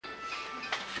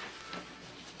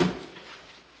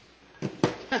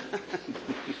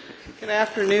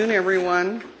afternoon,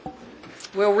 everyone.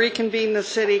 We'll reconvene the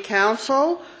City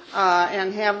Council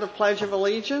and have the Pledge of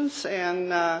Allegiance.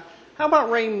 And how about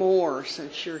Ray Moore,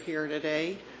 since you're here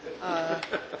today?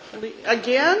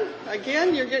 Again,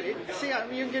 you're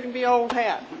getting the old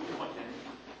hat.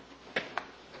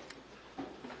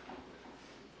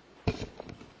 I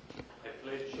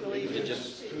pledge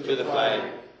allegiance to the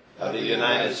flag of the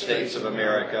United States of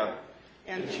America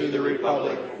and to the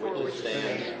republic for which it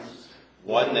stands,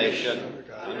 one nation,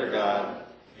 under God,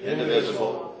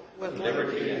 indivisible, with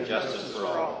liberty and justice for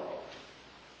all.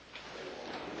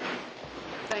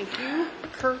 Thank you.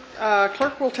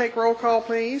 Clerk will take roll call,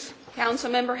 please.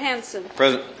 Councilmember Hanson.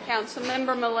 Present.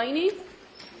 Councilmember Mullaney.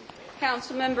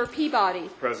 Councilmember Peabody.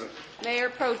 Present. Mayor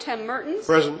Pro Tem Mertens.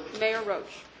 Present. Mayor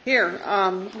Roach. Here,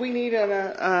 we need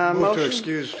a Move motion. to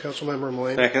excuse Councilmember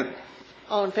Mullane. Second.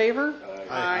 All in favor?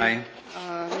 Aye.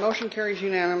 Motion carries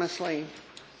unanimously.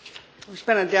 There's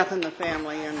been a death in the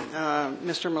family, and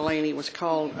Mr. Mullaney was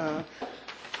called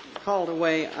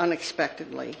away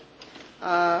unexpectedly.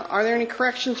 Are there any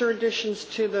corrections or additions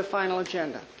to the final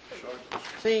agenda?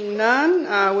 Seeing none,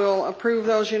 we'll approve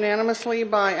those unanimously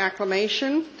by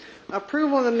acclamation.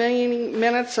 Approval of the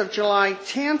minutes of July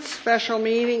 10th special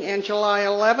meeting and July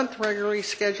 11th regularly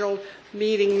scheduled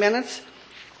meeting minutes.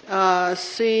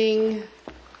 Seeing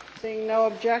no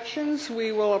objections,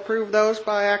 we will approve those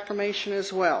by acclamation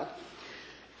as well.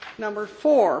 Number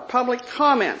 4, public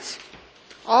comments.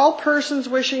 All persons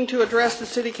wishing to address the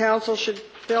City Council should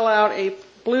fill out a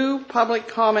blue public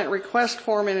comment request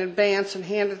form in advance and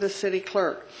hand it to the City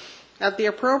Clerk. At the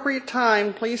appropriate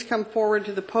time, please come forward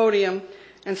to the podium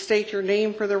and state your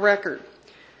name for the record.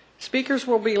 Speakers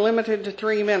will be limited to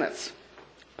 3 minutes.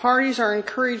 Parties are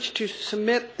encouraged to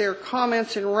submit their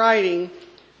comments in writing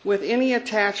with any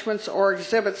attachments or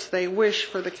exhibits they wish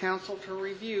for the Council to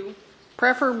review,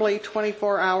 preferably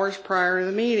 24 hours prior to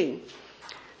the meeting.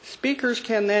 Speakers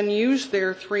can then use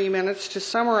their 3 minutes to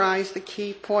summarize the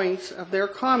key points of their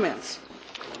comments.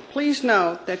 Please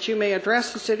note that you may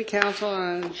address the City Council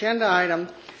on an agenda item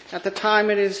at the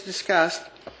time it is discussed,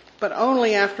 but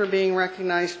only after being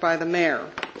recognized by the Mayor.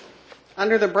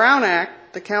 Under the Brown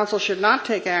Act, the Council should not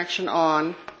take action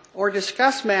on or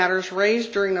discuss matters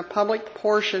raised during the public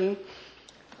portion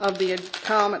of the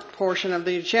comment portion of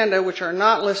the agenda which are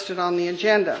not listed on the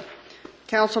agenda.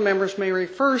 Council members may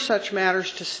refer such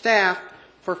matters to staff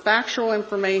for factual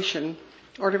information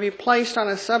or to be placed on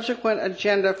a subsequent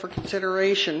agenda for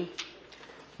consideration.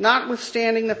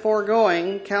 Notwithstanding the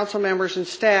foregoing, council members and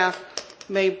staff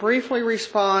may briefly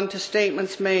respond to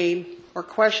statements made or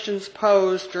questions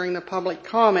posed during the public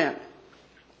comment,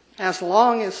 as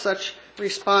long as such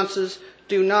responses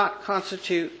do not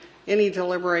constitute any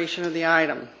deliberation of the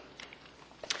item.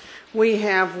 We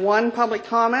have one public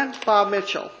comment. Bob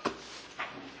Mitchell.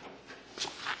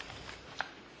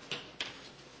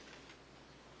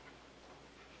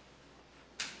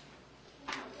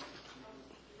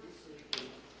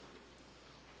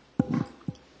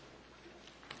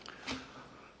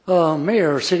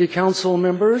 Mayor, City Council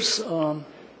members,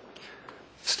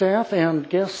 staff, and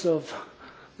guests of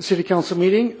the City Council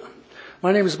meeting.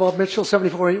 My name is Bob Mitchell,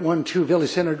 74812 Village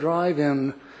Center Drive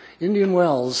in Indian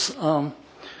Wells. I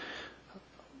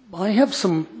have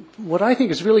some, what I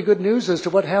think is really good news as to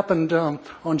what happened on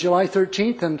July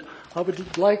 13th, and I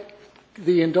would like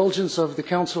the indulgence of the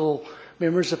council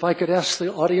members if I could ask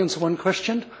the audience one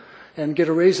question and get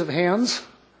a raise of hands.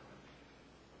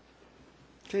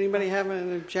 Does anybody have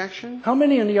an objection? How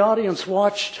many in the audience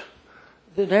watched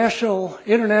the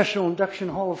International Induction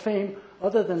Hall of Fame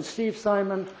other than Steve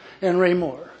Simon and Ray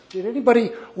Moore? Did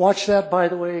anybody watch that, by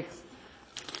the way?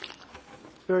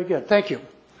 Very good. Thank you.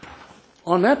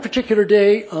 On that particular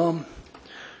day,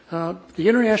 the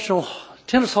International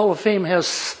Tennis Hall of Fame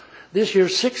has this year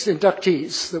 6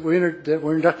 inductees that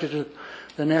were inducted to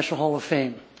the National Hall of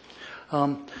Fame.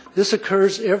 This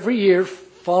occurs every year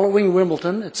following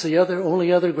Wimbledon. It's the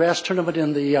only other grass tournament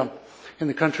in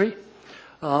the country,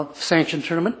 sanctioned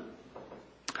tournament.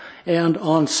 And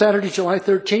on Saturday, July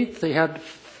 13th, they had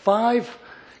 5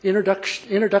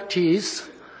 inductees,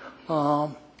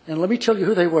 and let me tell you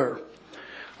who they were.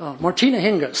 Martina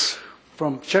Hingis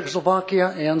from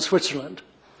Czechoslovakia and Switzerland.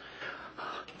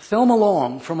 Thelma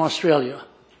Long from Australia.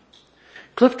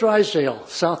 Cliff Drysdale,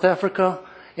 South Africa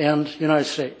and United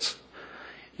States.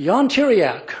 Jan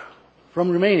Tiriac from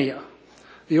Romania,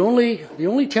 the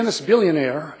only tennis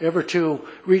billionaire ever to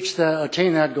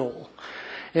attain that goal.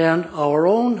 And our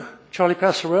own Charlie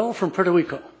Pasarell from Puerto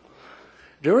Rico.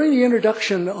 During the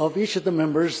introduction of each of the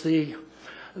members, the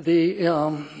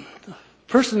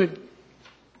person that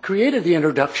created the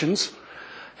introductions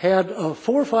had a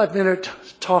 4 or 5 minute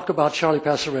talk about Charlie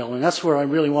Passerelle, and that's where I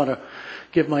really want to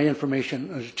give my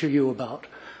information to you about.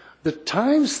 The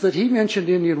times that he mentioned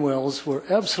Indian Wells were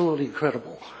absolutely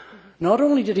incredible. Not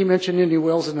only did he mention Indian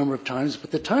Wells a number of times, but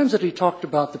the times that he talked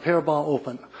about the Parabah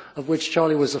Open, of which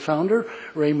Charlie was the founder,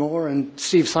 Ray Moore and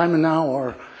Steve Simon now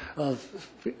are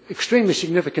extremely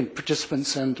significant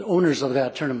participants and owners of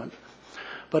that tournament.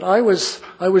 But I was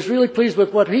really pleased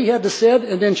with what he had to say,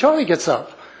 and then Charlie gets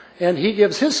up and he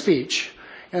gives his speech,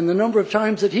 and the number of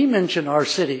times that he mentioned our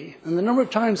city, and the number of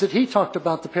times that he talked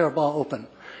about the Parabah Open,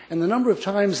 and the number of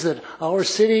times that our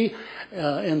city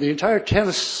and the entire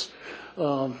tennis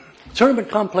tournament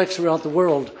complex throughout the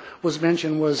world was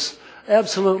mentioned was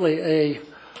absolutely a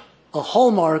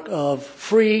hallmark of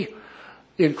free,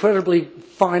 incredibly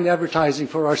fine advertising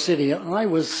for our city. And I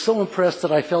was so impressed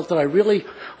that I felt that I really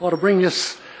ought to bring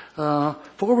this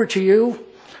forward to you.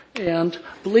 And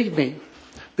believe me,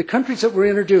 the countries that were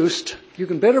introduced, you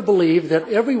can better believe that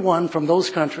everyone from those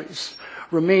countries,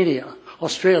 Romania,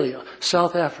 Australia,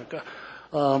 South Africa,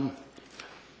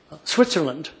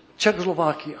 Switzerland,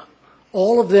 Czechoslovakia,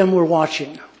 all of them were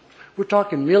watching. We're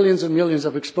talking millions and millions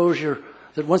of exposure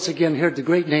that once again heard the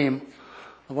great name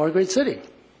of our great city.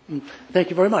 And thank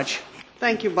you very much.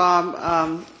 Thank you,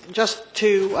 Bob. Just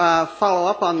to follow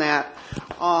up on that,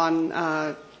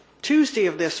 on Tuesday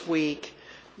of this week,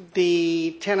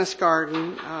 the Tennis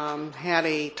Garden had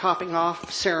a topping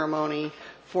off ceremony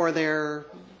for the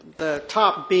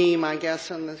top beam, I guess,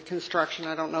 in the construction.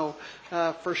 I don't know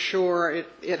for sure.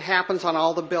 It happens on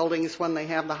all the buildings when they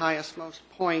have the highest, most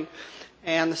point.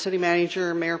 And the city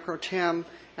manager, Mayor Pro Tem,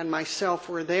 and myself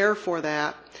were there for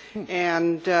that.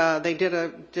 And they did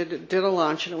a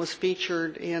lunch, and it was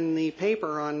featured in the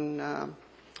paper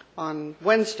on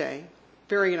Wednesday.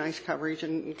 Very nice coverage,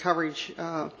 and coverage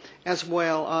as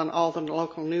well on all the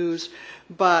local news.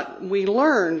 But we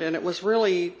learned, and it was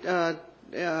really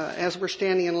as we're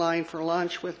standing in line for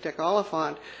lunch with Dick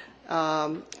Oliphant,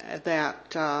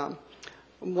 that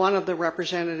one of the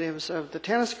representatives of the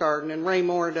Tennis Garden, and Ray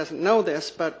Moore doesn't know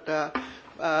this, but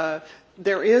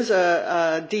there is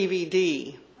a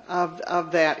DVD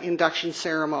of that induction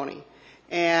ceremony.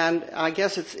 And I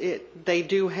guess they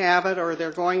do have it, or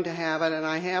they're going to have it, and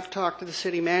I have talked to the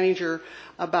city manager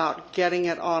about getting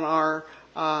it on our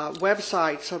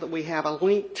website so that we have a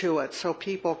link to it so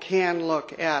people can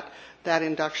look at that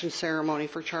induction ceremony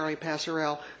for Charlie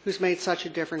Passerelle, who's made such a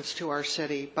difference to our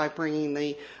city by bringing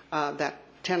that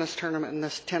tennis tournament and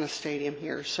this tennis stadium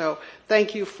here. So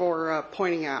thank you for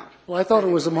pointing out. Well, I thought it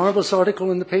was a marvelous article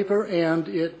in the paper, and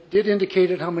it did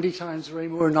indicate how many times Ray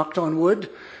Moore knocked on wood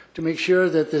to make sure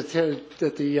that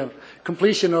the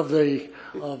completion of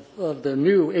the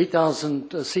new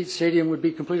 8,000 seat stadium would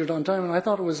be completed on time. And I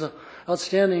thought it was an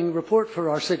outstanding report for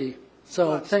our city.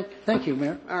 So thank you,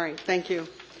 Mayor. All right, thank you.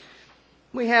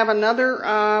 We have another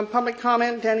public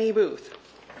comment, Denny Booth.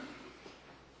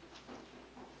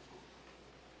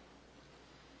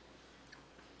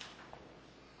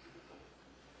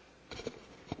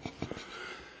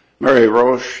 Mary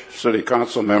Roche, City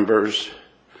Council members,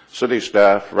 city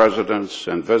staff, residents,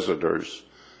 and visitors,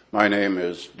 my name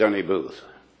is Denny Booth.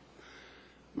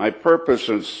 My purpose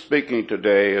in speaking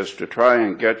today is to try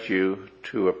and get you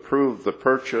to approve the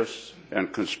purchase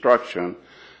and construction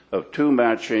of 2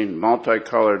 matching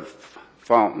multicolored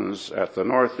fountains at the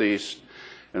northeast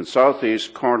and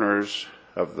southeast corners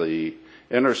of the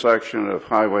intersection of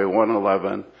Highway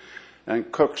 111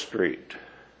 and Cook Street,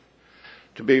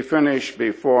 to be finished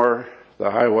before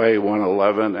the Highway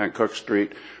 111 and Cook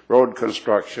Street road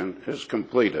construction is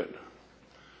completed.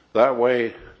 That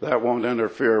way, that won't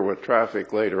interfere with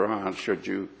traffic later on should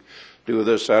you do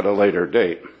this at a later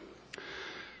date.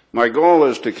 My goal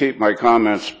is to keep my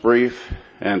comments brief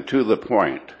and to the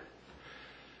point.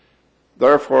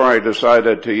 Therefore, I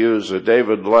decided to use the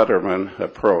David Letterman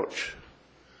approach.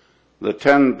 The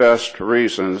 10 best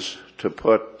reasons to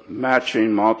put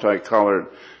matching multicolored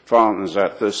fountains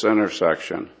at this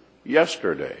intersection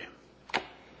yesterday.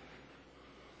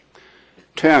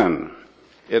 10.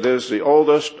 It is the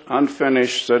oldest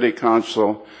unfinished city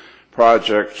council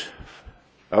project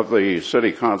of the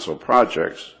city council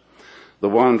projects, the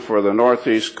one for the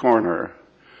northeast corner,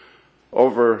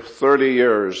 over 30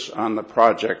 years on the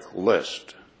project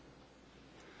list.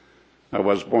 I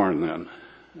was born then.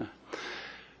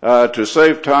 To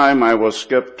save time, I will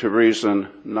skip to reason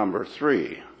number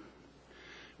 3.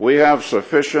 We have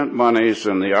sufficient monies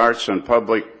in the Arts and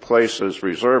Public Places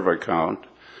Reserve account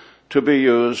to be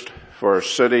used for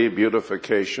city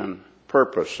beautification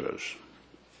purposes.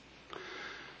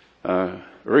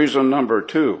 Reason number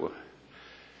 2,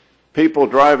 people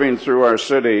driving through our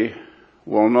city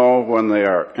will know when they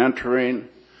are entering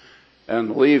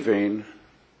and leaving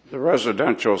the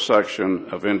residential section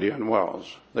of Indian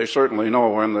Wells. They certainly know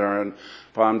when they're in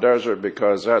Palm Desert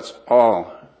because that's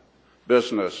all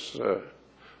business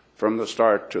from the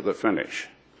start to the finish.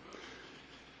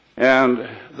 And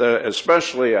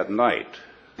especially at night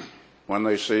when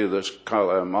they see this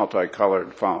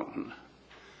multicolored fountain.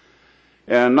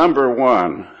 And number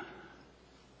one,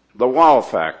 the wow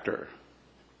factor.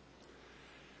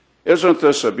 Isn't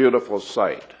this a beautiful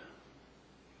sight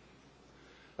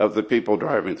of the people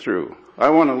driving through? I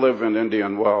want to live in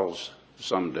Indian Wells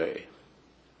someday.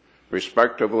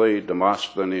 Respectively,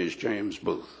 Demosthenes James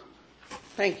Booth.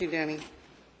 Thank you, Denny.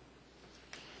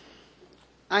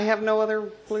 I have no other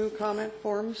blue comment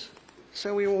forms,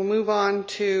 so we will move on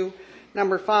to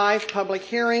number 5, public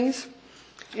hearings.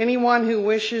 Anyone who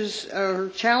wishes or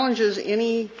challenges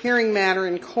any hearing matter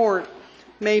in court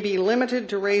may be limited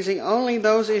to raising only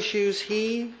those issues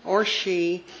he or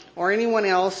she or anyone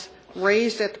else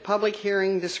raised at the public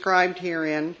hearing described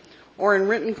herein, or in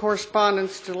written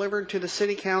correspondence delivered to the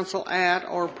City Council at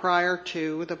or prior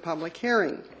to the public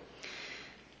hearing.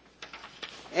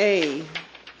 A,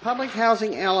 public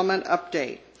housing element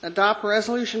update. Adopt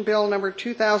Resolution Bill number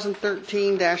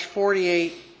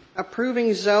 2013-48,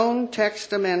 approving zone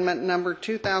text amendment number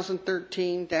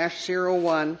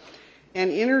 2013-01, and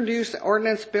introduce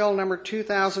ordinance bill number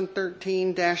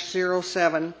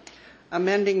 2013-07,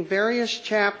 amending various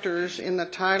chapters in the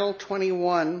Title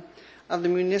 21 of the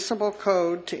Municipal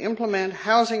Code to implement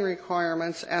housing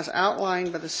requirements as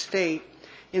outlined by the state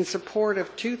in support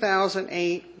of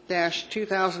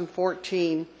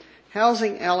 2008-2014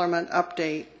 housing element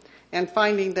update, and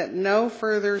finding that no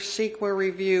further CEQA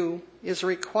review is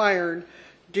required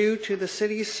due to the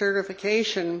city's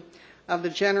certification of the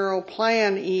general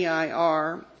plan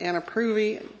EIR and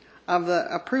approval of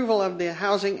the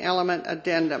housing element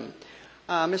addendum.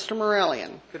 Mr.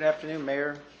 Morellian. Good afternoon,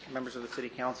 Mayor, members of the City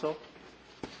Council.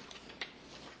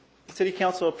 The City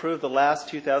Council approved the last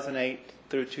 2008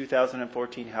 through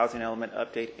 2014 housing element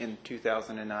update in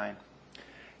 2009.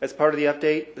 As part of the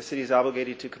update, the City is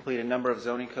obligated to complete a number of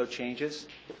zoning code changes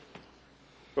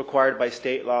required by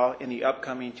state law in the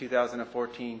upcoming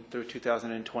 2014 through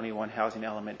 2021 housing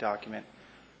element document.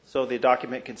 So the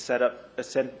document can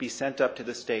be sent up to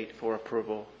the state for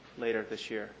approval later this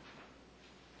year.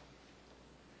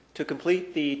 To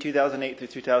complete the 2008 through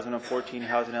 2014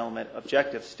 housing element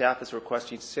objectives, staff is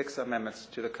requesting 6 amendments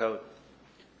to the code.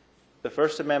 The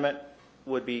first amendment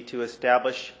would be to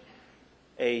establish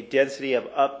a density of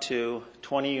up to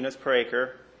 20 units per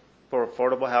acre for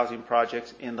affordable housing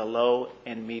projects in the low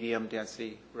and medium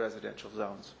density residential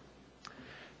zones.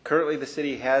 Currently, the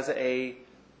city has a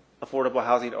affordable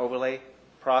housing overlay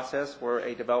process where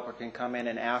a developer can come in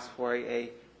and ask for a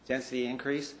density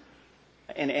increase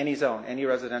in any zone, any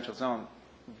residential zone,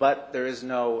 but there is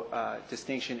no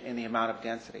distinction in the amount of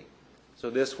density. So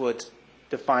this would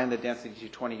define the density to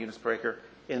 20 units per acre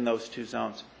in those 2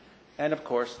 zones. And of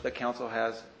course, the council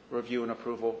has review and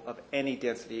approval of any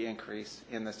density increase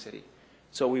in the city.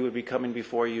 So we would be coming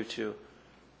before you to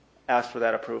ask for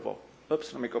that approval.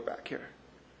 Oops, let me go back here.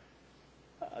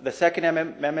 The second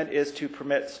amendment is to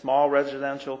permit small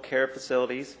residential care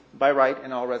facilities by right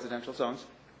in all residential zones,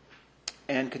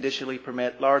 and conditionally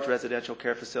permit large residential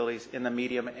care facilities in the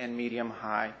medium and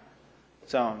medium-high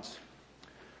zones.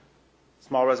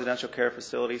 Small residential care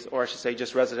facilities, or I should say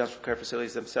just residential care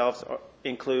facilities themselves,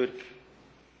 include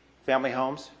family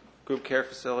homes, group care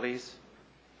facilities,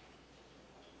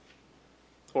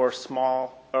 or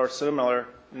small or similar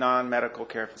non-medical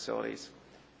care facilities.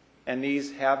 And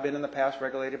these have been in the past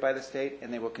regulated by the state,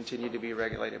 and they will continue to be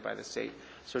regulated by the state.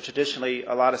 So traditionally,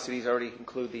 a lot of cities already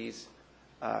include these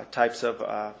types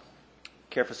of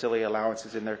care facility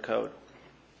allowances in their code.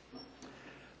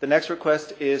 The next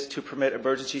request is to permit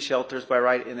emergency shelters by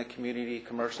right in the community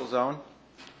commercial zone.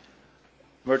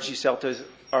 Emergency shelters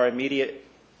are immediate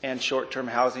and short-term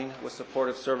housing with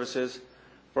supportive services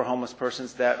for homeless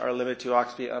persons that are limited to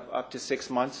occupancy of up to 6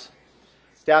 months.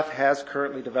 Staff has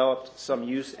currently developed some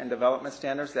use and development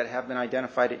standards that have been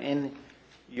identified in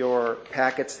your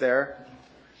packets there.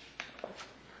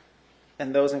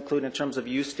 And those include, in terms of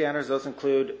use standards, those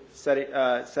include setting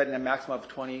a maximum of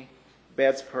 20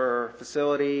 beds per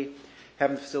facility,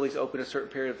 having facilities open a certain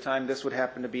period of time. This would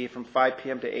happen to be from 5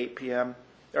 p.m. to 8 p.m.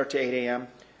 or to 8 a.m.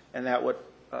 and that would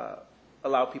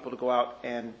allow people to go out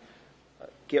and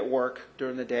get work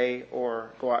during the day or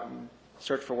go out and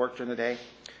search for work during the day.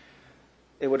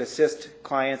 It would assist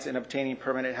clients in obtaining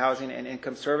permanent housing and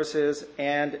income services,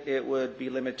 and it would be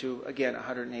limited to, again,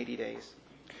 180 days.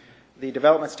 The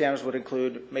development standards would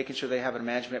include making sure they have a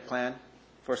management plan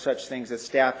for such things as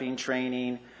staffing,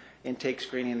 training, intake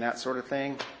screening, that sort of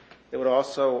thing. It would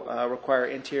also require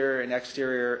interior and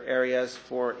exterior areas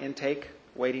for intake,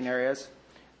 waiting areas,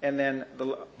 and then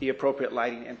the appropriate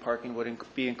lighting and parking would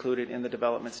be included in the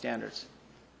development standards.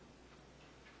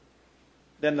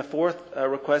 Then the fourth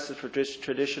request is for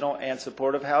traditional and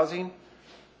supportive housing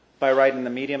by right in the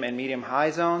medium and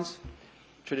medium-high zones.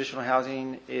 Traditional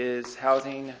housing is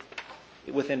housing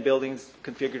within buildings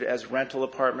configured as rental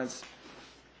apartments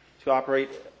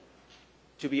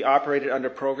to be operated under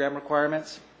program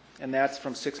requirements, and that's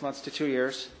from 6 months to 2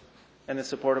 years. And the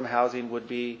supportive housing would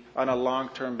be on a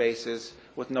long-term basis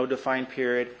with no defined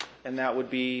period, and that would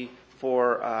be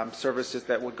for services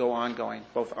that would go ongoing,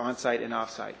 both on-site and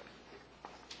off-site.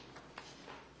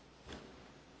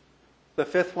 The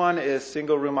fifth one is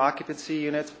single-room occupancy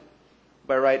units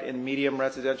by right in medium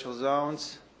residential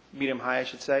zones, medium-high, I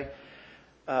should say.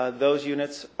 Those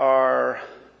units are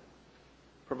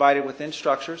provided within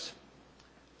structures,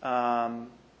 and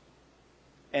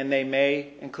they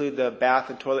may include the bath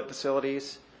and toilet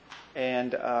facilities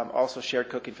and also shared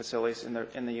cooking facilities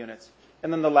in the units.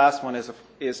 And then the last one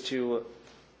is to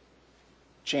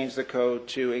change the code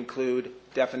to include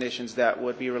definitions that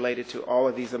would be related to all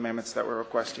of these amendments that we're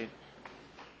requesting.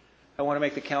 I want to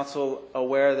make the council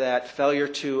aware that failure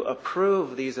to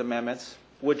approve these amendments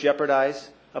would jeopardize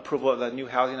approval of the new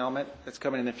housing element that's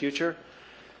coming in the future.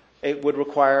 It would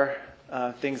require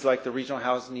things like the regional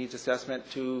housing needs assessment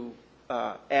to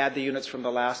add the units from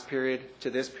the last period to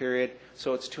this period.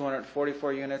 So it's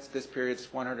 244 units. This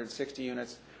period's 160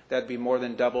 units. That'd be more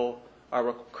than double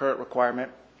our current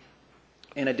requirement.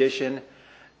 In addition,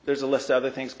 there's a list of other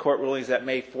things, court rulings that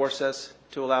may force us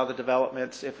to allow the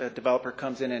developments. If a developer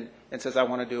comes in and says, I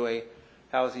want to do an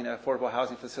affordable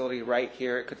housing facility right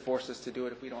here, it could force us to do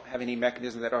it if we don't have any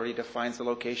mechanism that already defines the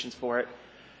locations for it.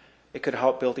 It could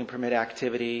halt building permit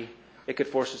activity. It could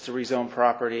force us to rezone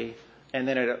property. And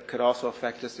then it could also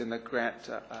affect us in the grant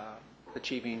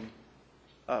achieving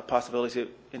possibilities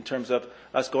in terms of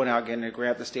us going out and getting a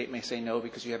grant. The state may say no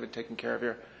because you haven't taken care of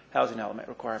your housing element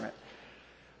requirement.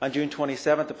 On June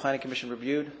 27th, the Planning Commission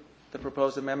reviewed the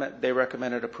proposed amendment. They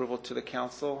recommended approval to the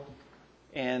council.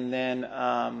 And then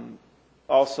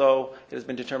also it has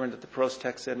been determined that the proposed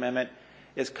text amendment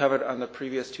is covered on the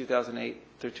previous 2008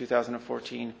 through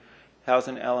 2014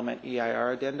 housing element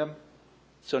EIR addendum.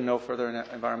 So no further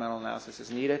environmental analysis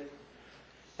is needed.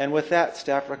 And with that,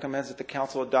 staff recommends that the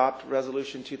council adopt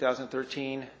Resolution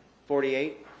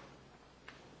 2013-48,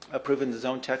 approving the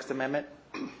zone text amendment,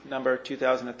 number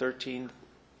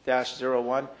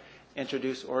 2013-01,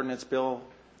 introduce ordinance bill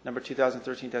number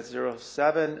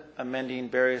 2013-07, amending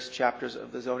various chapters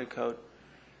of the zoning code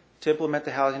to implement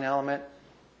the housing element,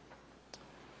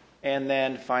 and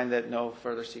then find that no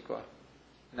further CEQA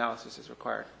analysis is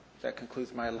required. That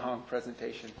concludes my long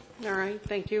presentation. All right,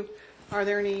 thank you. Are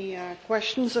there any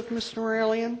questions of Mr.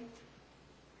 Morelian?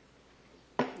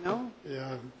 No?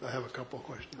 Yeah, I have a couple of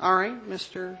questions. All right,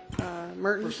 Mr.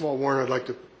 Mertens. First of all, Warren, I'd like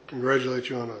to congratulate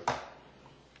you on a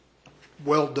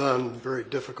well-done, very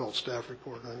difficult staff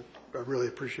report. I really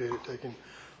appreciate it, taking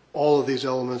all of these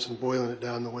elements and boiling it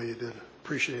down the way you did.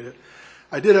 Appreciate it.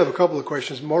 I did have a couple of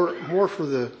questions, more for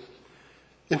the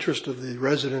interest of the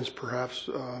residents, perhaps,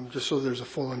 just so there's a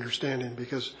full understanding,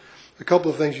 because a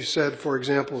couple of things you said, for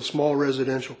example, small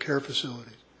residential care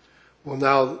facilities will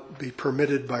now be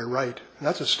permitted by right, and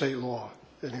that's a state law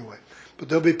anyway, but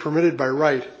they'll be permitted by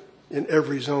right in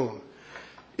every zone.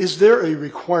 Is there a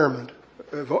requirement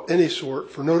of any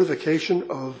sort for notification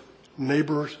of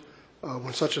neighbors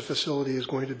when such a facility is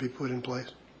going to be put in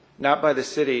place? Not by the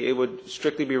city. It would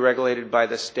strictly be regulated by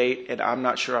the state, and I'm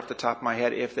not sure off the top of my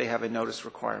head if they have a notice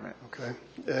requirement. Okay.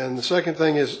 And the second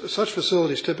thing is, such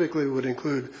facilities typically would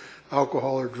include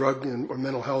alcohol or drug or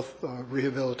mental health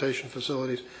rehabilitation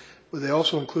facilities. Would they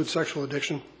also include sexual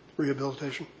addiction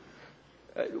rehabilitation?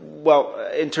 Well,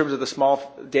 in terms of the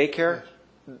small daycare?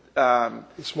 The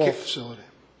small facility.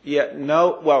 Yeah,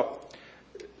 no, well,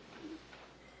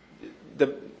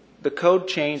 the code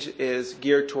change is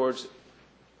geared towards the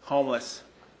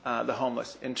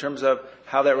homeless, in terms of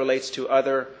how that relates to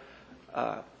other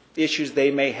issues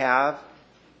they may have,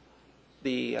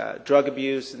 the drug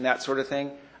abuse and that sort of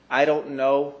thing. I don't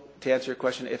know, to answer your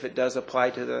question, if it does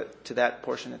apply to that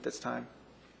portion at this time.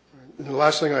 And the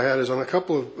last thing I had is on a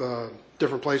couple of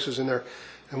different places in there.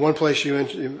 In one place you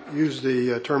use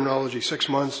the terminology 6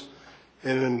 months,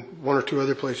 and in one or two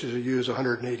other places you use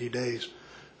 180 days.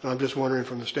 And I'm just wondering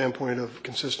from the standpoint of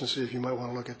consistency if you might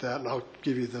want to look at that, and I'll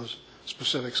give you those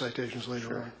specific citations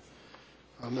later on.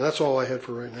 And that's all I had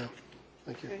for right now.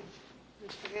 Thank you. Okay.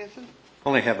 Mr. Hanson?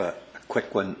 Only have a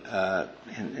quick one,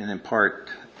 and in part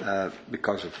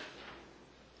because of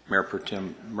Mayor Pro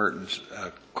Tem Merton's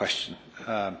question.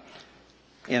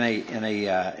 In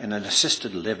an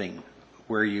assisted living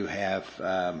where you have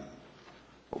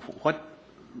what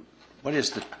is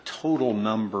the total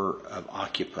number of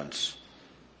occupants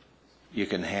you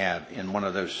can have in one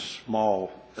of those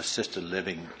small assisted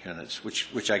living units,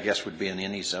 which I guess would be in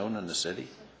any zone in the city?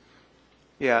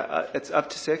 Yeah, it's up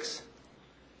to 6.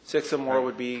 6 or more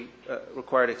would be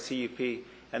required at CUP,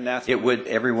 and that's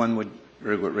Everyone would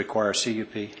require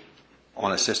CUP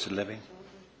on assisted living?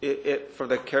 for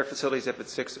the care facilities if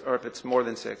it's 6 or if it's more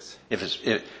than 6.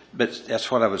 But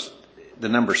that's what the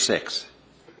number 6.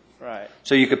 Right.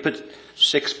 So you could put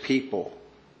 6 people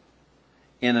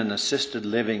in an assisted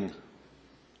living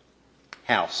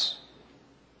house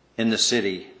in the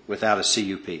city without a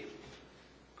CUP.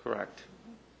 Correct.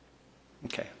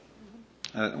 Okay.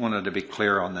 I wanted to be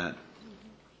clear on that.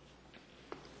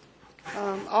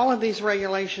 All of these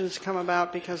regulations come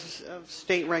about because of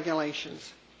state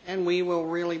regulations, and we will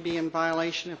really be in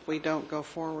violation if we don't go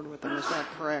forward with them. Is that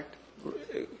correct?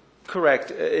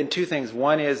 Correct. And 2 things.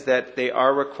 One is that they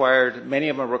are required, many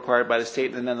of them are required by the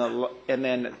state, and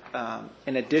then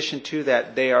in addition to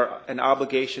that, they are an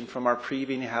obligation from our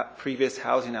previous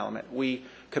housing element. We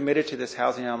committed to this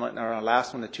housing element in our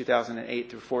last one, the 2008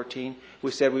 through 14.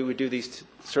 We said we would do these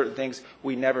certain things.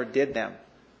 We never did them.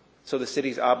 So the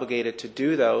city's obligated to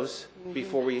do those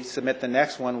before we submit the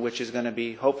next one, which is going to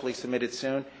be hopefully submitted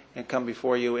soon and come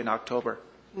before you in October.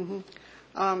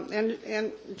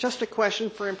 And just a question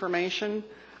for information.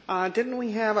 Didn't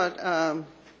we have a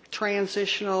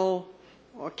transitional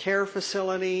or care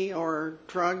facility or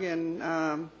drug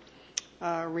and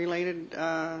related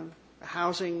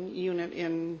housing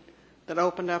unit that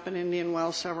opened up in Indian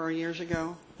Wells several years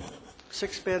ago?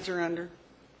 6 beds or under?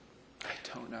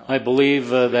 I don't know. I believe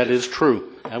that is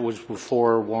true. That was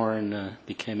before Warren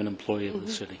became an employee of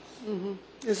the city.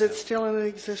 Is it still in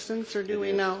existence, or do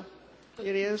we know?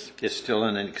 It is? It's still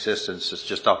in existence. It's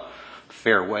just a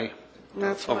fairway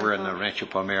That's what over I in the thought. Rancho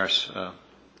Palmeras.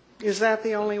 Is that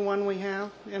the only one we have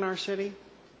in our city?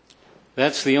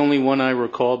 That's the only one I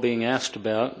recall being asked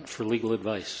about for legal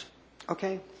advice.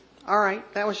 Okay. All right.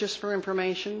 That was just for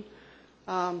information.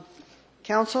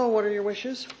 Council, what are your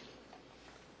wishes?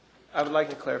 I would like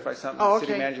to clarify something. Oh, The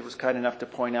city okay. manager was kind enough to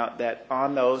point out that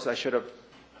on those, I should have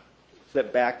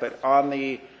flipped back, but on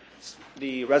the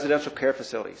residential care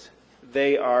facilities,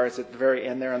 they are, it's at the very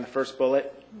end there on the first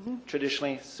bullet,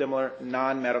 traditionally similar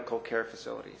non-medical care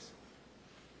facilities.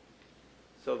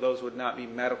 So those would not be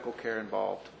medical care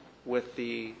involved with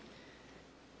the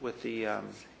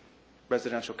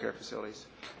residential care facilities.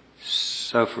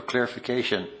 So for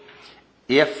clarification,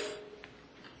 if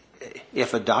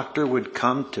a doctor would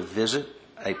come to visit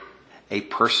a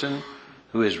person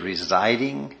who is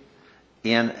residing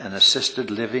in an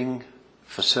assisted living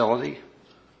facility,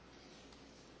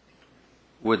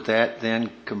 would that then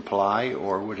comply,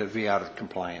 or would it be out of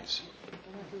compliance?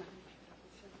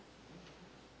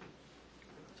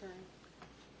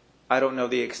 I don't know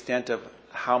the extent of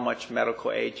how much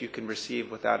medical aid you can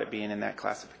receive without it being in that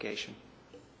classification.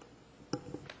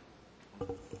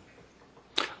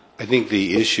 I think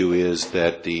the issue is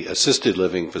that the assisted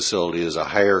living facility is a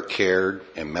higher care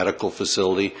and medical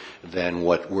facility than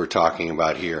what we're talking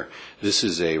about here. This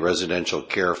is a residential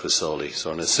care facility,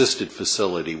 so an assisted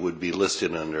facility would be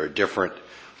listed under a different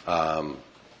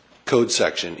code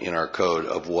section in our code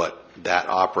of what that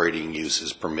operating use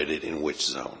is permitted in which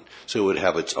zone. So it would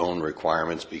have its own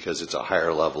requirements because it's a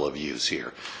higher level of use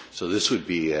here. So this would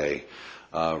be a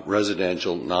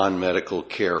residential non-medical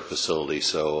care facility,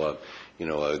 so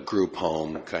a group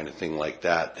home kind of thing like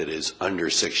that is under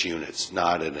 6 units,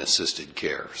 not an assisted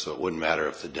care. So it wouldn't matter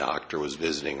if the doctor was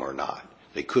visiting or not.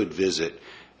 They could visit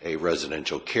a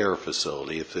residential care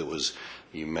facility if it was,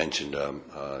 you mentioned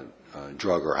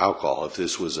drug or alcohol. If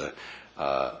this was a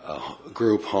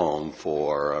group home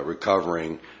for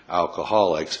recovering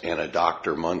alcoholics and a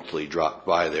doctor monthly dropped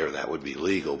by there, that would be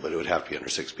legal, but it would have to be under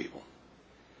 6 people.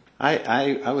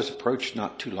 I was approached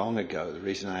not too long ago, the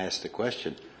reason I asked the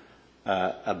question,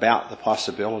 about the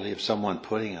possibility of someone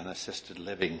putting an assisted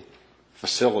living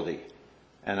facility,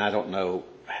 and I don't know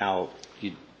how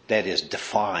that is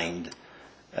defined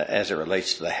as it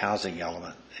relates to the housing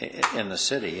element in the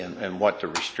city and what the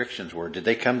restrictions were. Did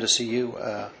they come to see you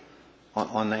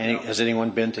on any? Has anyone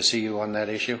been to see you on that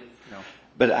issue? No.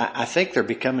 But I think they're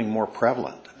becoming more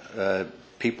prevalent.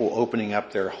 People opening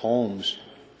up their homes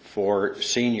for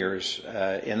seniors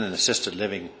in an assisted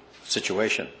living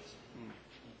situation.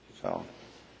 So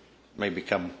may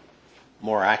become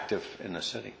more active in the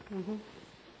city.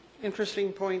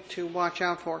 interesting point to watch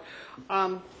out for.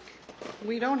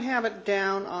 We don't have it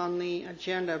down on the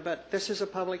agenda, but this is a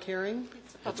public hearing.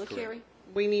 It's a public hearing.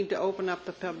 We need to open up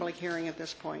the public hearing at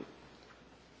this point.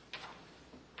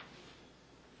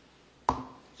 Is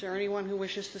there anyone who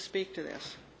wishes to speak to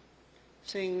this?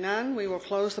 Seeing none, we will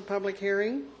close the public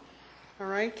hearing. All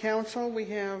right, council, we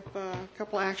have a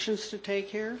couple actions to take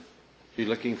here. You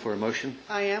looking for a motion?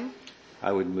 I am.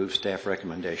 I would move staff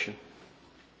recommendation.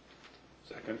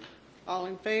 Second. All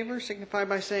in favor signify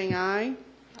by saying aye.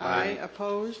 Aye.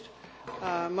 Opposed?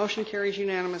 Motion carries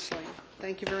unanimously.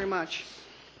 Thank you very much.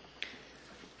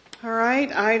 All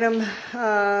right, item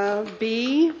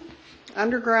B,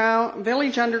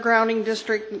 Village Undergrounding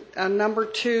District number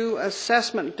 2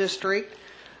 Assessment District.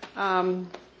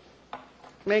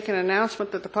 Make an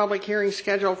announcement that the public hearing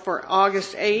scheduled for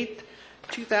August 8th,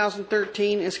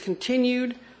 2013 is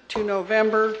continued to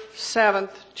November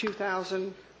 7th,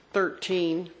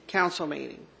 2013 council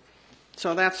meeting.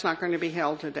 So that's not going to be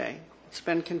held today. It's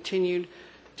been continued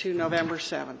to November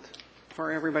 7th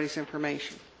for everybody's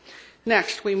information.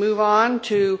 Next, we move on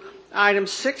to item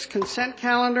 6, consent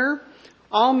calendar.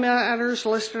 All matters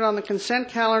listed on the consent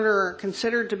calendar are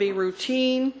considered to be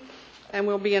routine and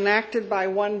will be enacted by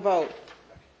one vote.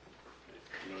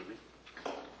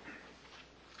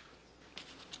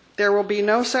 There will be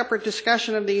no separate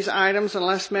discussion of these items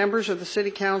unless members of the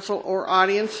City Council or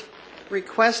audience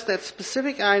request that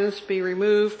specific items be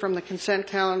removed from the consent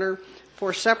calendar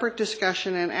for separate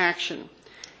discussion and action.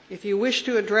 If you wish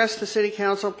to address the City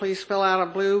Council, please fill out a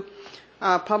blue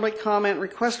public comment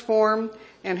request form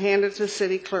and hand it to the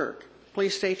City Clerk.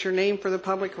 Please state your name for the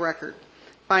public record.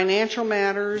 Financial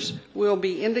matters will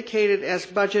be indicated as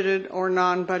budgeted or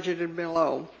non-budgeted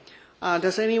below.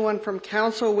 Does anyone from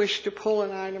Council wish to pull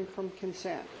an item from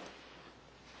consent?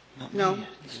 No?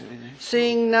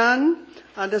 Seeing none,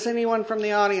 does anyone from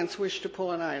the audience wish to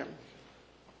pull an item?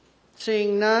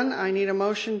 Seeing none, I need a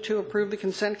motion to approve the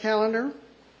consent calendar.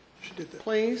 She did that.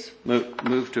 Please.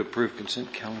 Move to approve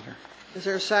consent calendar. Is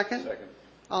there a second? Second.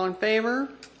 All in favor?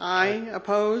 Aye.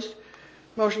 Opposed?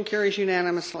 Motion carries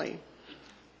unanimously.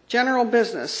 General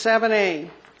business, 7A,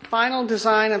 final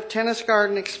design of tennis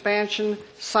garden expansion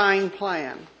sign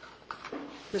plan.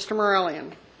 Mr.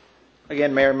 Morellian.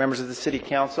 Again, Mayor and members of the City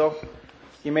Council,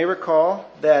 you may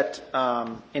recall that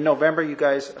in November you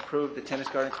guys approved the tennis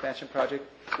garden expansion project,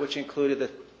 which included the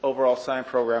overall sign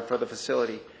program for the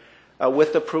facility.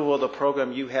 With the approval of the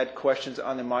program, you had questions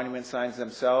on the monument signs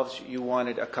themselves. You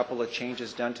wanted a couple of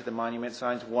changes done to the monument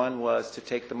signs. One was to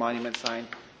take the monument sign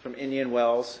from Indian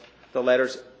Wells, the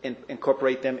letters,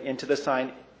 incorporate them into the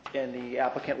sign, and the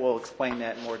applicant will explain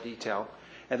that in more detail.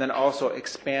 And then also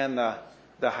expand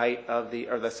the height of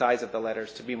the size of the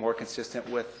letters to be more consistent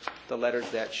with the letters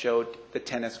that showed the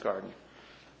tennis garden.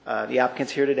 The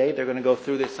applicant's here today. They're going to go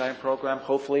through this sign program,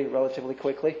 hopefully relatively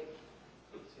quickly,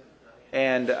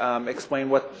 and explain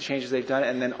what changes they've done.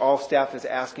 And then all staff is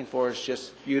asking for is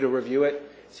just you to review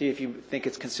it, see if you think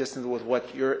it's consistent with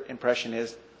what your impression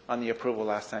is on the approval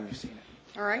last time you've seen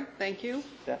it. All right, thank you.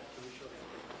 Yeah.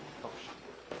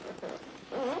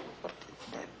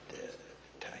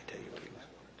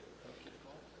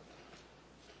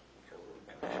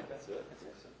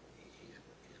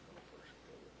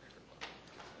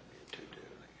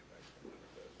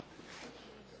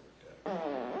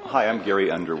 Hi, I'm Gary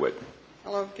Underwood.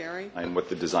 Hello, Gary. I'm with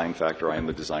the Design Factor. I am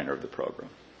the designer of the program.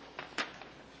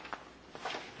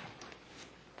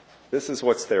 This is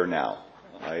what's there now.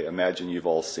 I imagine you've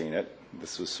all seen it.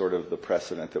 This was sort of the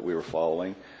precedent that we were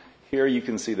following. Here you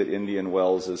can see that Indian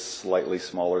Wells is slightly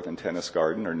smaller than Tennis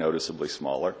Garden, or noticeably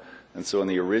smaller. And so in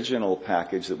the original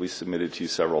package that we submitted to you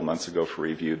several months ago for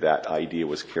review, that idea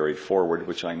was carried forward,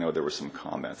 which I know there were some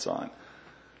comments on.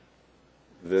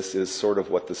 This is sort of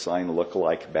what the sign looked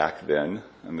like back then,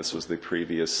 and this was the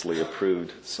previously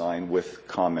approved sign with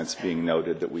comments being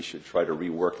noted that we should try to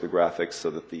rework the graphics so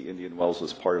that the Indian Wells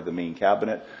was part of the main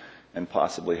cabinet and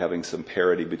possibly having some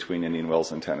parity between Indian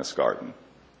Wells and Tennis Garden.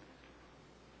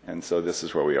 And so this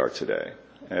is where we are today.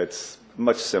 It's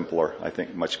much simpler, I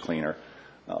think much cleaner.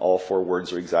 All four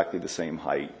words are exactly the same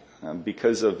height.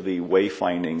 Because of the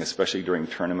wayfinding, especially during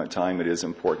tournament time, it is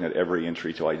important at every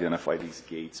entry to identify these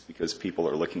gates because people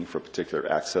are looking for a particular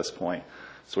access point.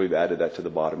 So we've added that to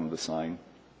the bottom of the sign.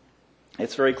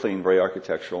 It's very clean, very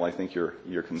architectural. I think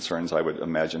your concerns, I would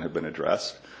imagine, have been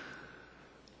addressed.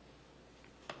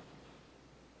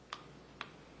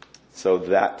 So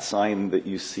that sign that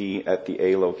you see at the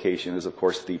A location is, of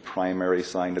course, the primary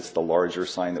sign. It's the larger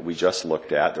sign that we just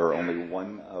looked at. There are only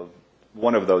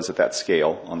one of those at that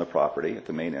scale on the property at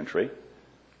the main entry.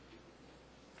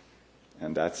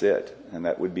 And that's it. And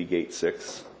that would be Gate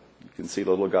 6. You can see the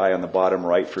little guy on the bottom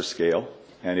right for scale,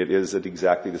 and it is at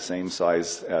exactly the same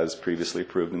size as previously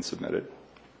approved and submitted.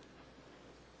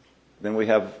 Then we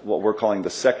have what we're calling the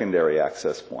secondary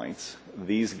access points.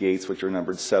 These gates, which are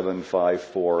numbered 7, 5,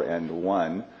 4, and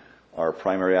 1, are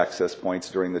primary access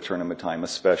points during the tournament time,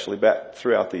 especially, but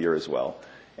throughout the year as well.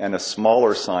 And a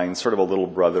smaller sign, sort of a little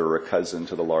brother or a cousin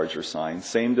to the larger sign.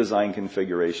 Same design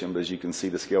configuration, but as you can see,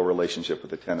 the scale relationship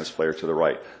with the tennis player to the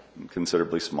right,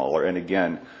 considerably smaller. And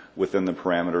again, within the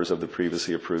parameters of the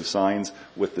previously approved signs,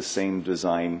 with the same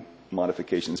design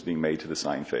modifications being made to the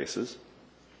sign faces.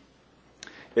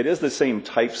 It is the same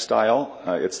type style.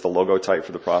 It's the logo type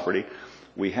for the property.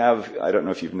 We have, I don't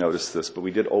know if you've noticed this, but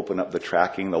we did open up the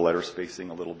tracking, the letter spacing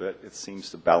a little bit. It seems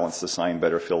to balance the sign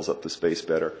better, fills up the space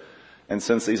better. And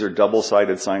since these are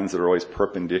double-sided signs that are always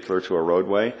perpendicular to a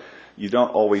roadway, you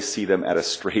don't always see them at a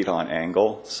straight-on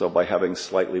angle. So by having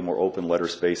slightly more open letter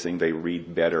spacing, they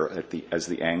read better as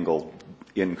the angle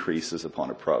increases upon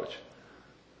approach.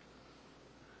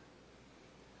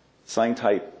 Sign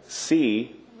type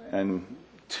C, and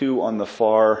 2 on the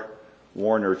far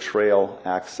Warner Trail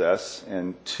access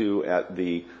and 2 at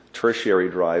the tertiary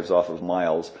drives off of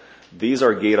Miles. These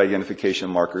are gate identification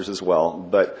markers as well,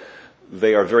 but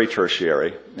they are very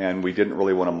tertiary, and we didn't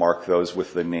really want to mark those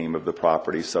with the name of the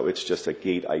property, so it's just a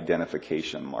gate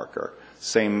identification marker.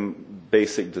 Same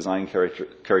basic design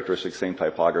characteristics, same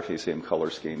typography, same color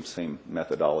scheme, same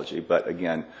methodology, but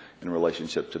again, in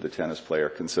relationship to the tennis player,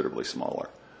 considerably smaller.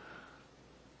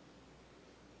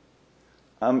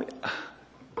 Do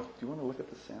you want to look at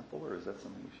the sample, or is that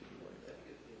something you should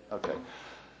do later? Okay.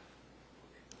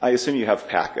 I assume you have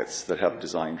packets that have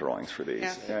design drawings for these.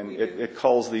 Yes, and it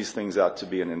calls these things out to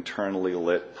be an internally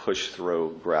lit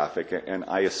push-through graphic, and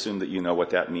I assume that you know what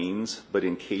that means, but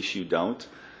in case you don't,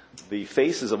 the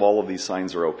faces of all of these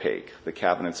signs are opaque. The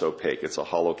cabinet's opaque. It's a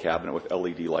hollow cabinet with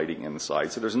LED lighting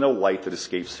inside, so there's no light that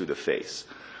escapes through the face.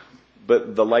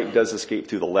 But the light does escape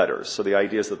through the letters. So the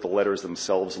idea is that the letters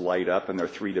themselves light up and they're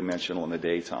three-dimensional in the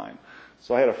daytime.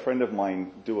 So I had a friend of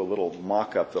mine do a little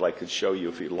mock-up that I could show you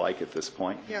if you'd like at this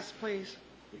point. Yes, please.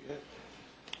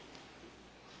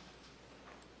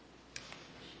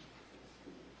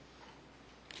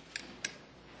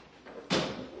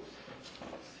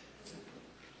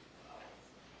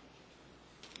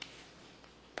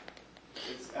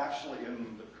 It's actually in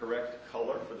the correct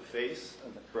color for the face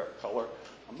and the correct color.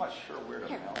 I'm not sure where to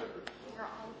mount it.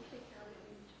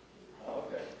 Oh,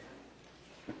 okay.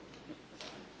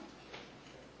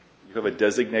 You have a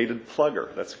designated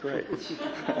plugger. That's great.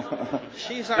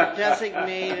 She's our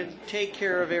designated take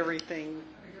care of everything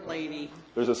lady.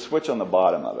 There's a switch on the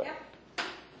bottom of it.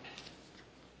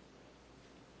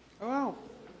 Oh,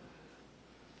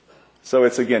 So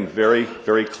it's, again, very,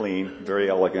 very clean, very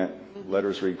elegant.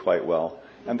 Letters read quite well.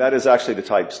 And that is actually the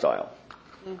type style.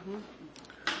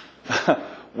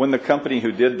 When the company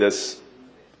who did this,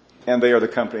 and they are the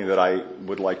company that I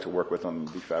would like to work with on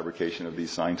the fabrication of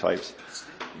these sign types,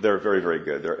 they're very, very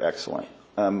good. They're excellent.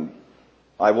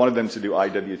 I wanted them to do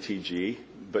IWTG,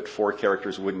 but 4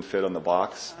 characters wouldn't fit on the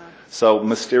box. So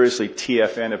mysteriously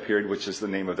TFN appeared, which is the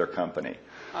name of their company.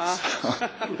 So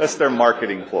that's their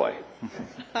marketing ploy.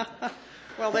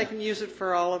 well, they can use it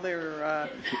for all of their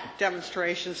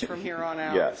demonstrations from here on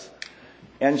out. Yes.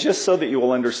 And just so that you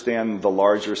will understand the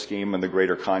larger scheme and the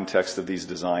greater context of these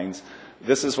designs,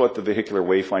 this is what the vehicular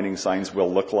wayfinding signs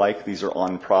will look like. These are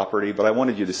on property, but I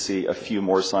wanted you to see a few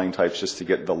more sign types just to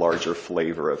get the larger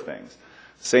flavor of things.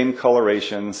 Same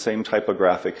coloration, same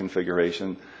typographic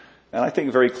configuration, and I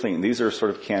think very clean. These are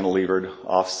sort of cantilevered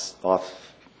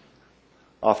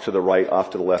off to the right,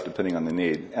 off to the left, depending on the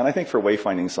need. And I think for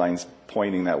wayfinding signs,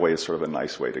 pointing that way is sort of a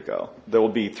nice way to go. There will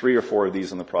be 3 or 4 of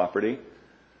these on the property.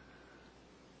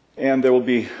 And there will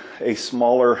be a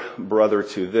smaller brother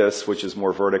to this, which is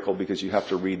more vertical because you have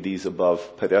to read these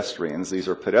above pedestrians. These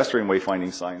are pedestrian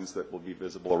wayfinding signs that will be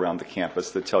visible around the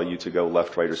campus that tell you to go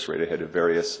left, right, or straight ahead at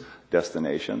various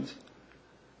destinations.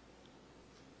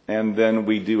 And then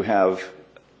we do have,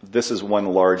 this is one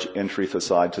large entry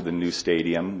facade to the new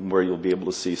stadium where you'll be able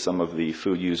to see some of the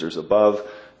food users above.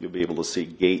 You'll be able to see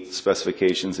gate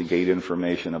specifications and gate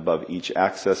information above each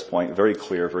access point. Very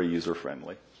clear, very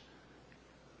user-friendly.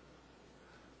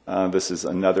 This is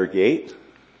another gate.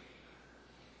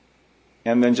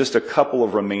 And then just a couple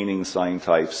of remaining sign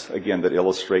types, again, that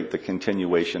illustrate the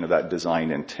continuation of that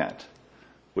design intent,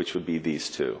 which would be these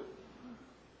 2.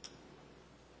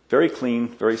 Very clean,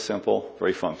 very simple,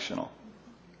 very functional.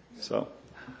 So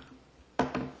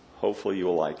hopefully you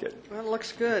will like it. Well, it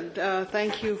looks good.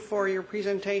 Thank you for your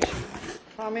presentation.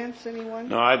 Comments, anyone?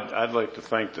 No, I'd like to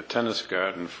thank the Tennis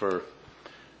Garden for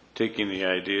taking the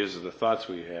ideas or the thoughts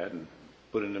we had and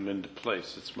putting them into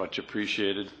place. It's much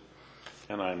appreciated.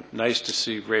 And I'm nice to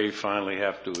see Ray finally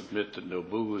have to admit that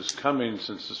Nobu is coming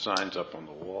since the sign's up on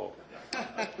the wall.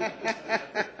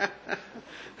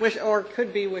 Or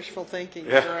could be wishful thinking,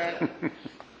 Yeah. correct?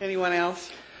 Anyone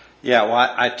else? Yeah,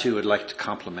 well, I too would like to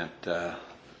compliment the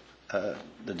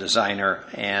designer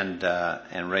and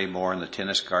Ray Moore and the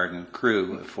Tennis Garden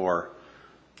crew for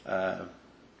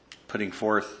putting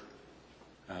forth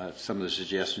some of the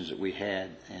suggestions that we had,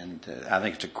 and I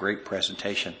think it's a great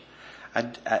presentation.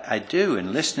 I do,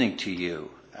 in listening to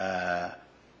you, have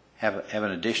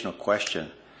an additional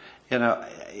question. You know,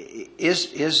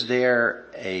 is there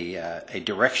a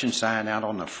direction sign out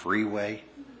on the freeway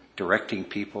directing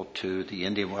people to the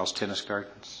Indian Wells Tennis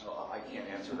Gardens? No, I can't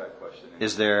answer that question.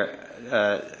 Is there,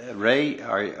 Ray,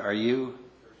 are you,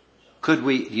 do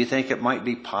you think it might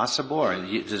be possible, or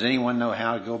does anyone know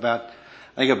how to go about?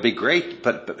 I think it would be great,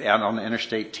 but out on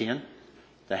Interstate 10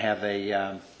 to have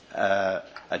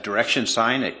a direction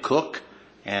sign at Cook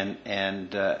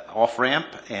and off ramp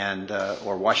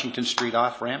or Washington Street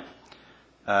off ramp,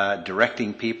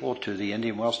 directing people to the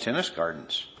Indian Wells Tennis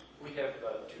Gardens. We have 2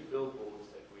 billboards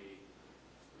that we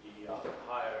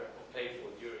hire or pay for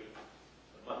during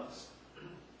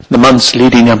the months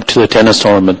leading up to the tennis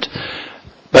tournament,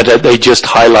 but they just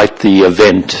highlight the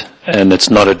event, and it's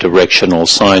not a directional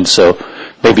sign. So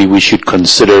maybe we should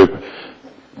consider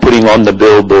putting on the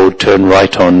billboard, turn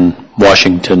right on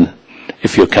Washington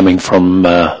if you're coming from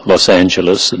Los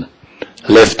Angeles, and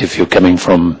left if you're coming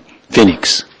from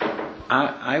Phoenix.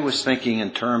 I was thinking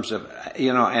in terms of,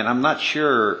 and I'm not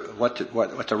sure what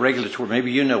the regulatory,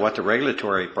 maybe you know what the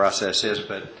regulatory process is,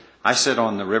 but I sit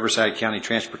on the Riverside County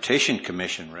Transportation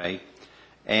Commission, Ray,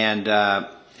 and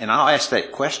I'll ask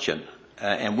that question,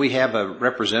 and we have a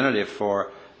representative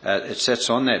it sits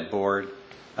on that board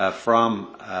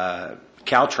from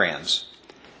Caltrans,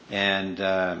 and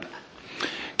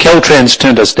Caltrans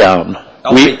turned us down.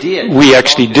 They did. We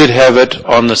actually did have it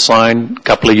on the sign a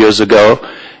couple of years ago,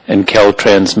 and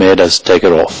Caltrans made us take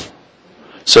it off.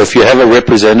 So if you have a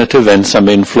representative and some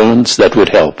influence, that would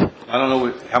help. I don't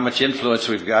know how much influence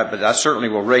we've got, but I certainly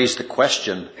will raise the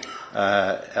question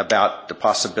about the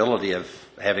possibility of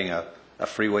having a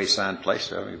freeway sign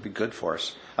placed there. It would be good for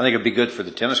us. I think it would be good for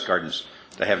the tennis gardens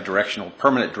to have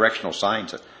permanent directional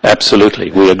signs.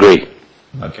 Absolutely, we agree.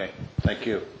 Okay, thank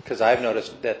you. Because I've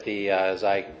noticed that as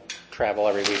I travel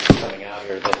every week coming out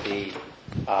here, that the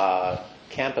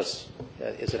campus,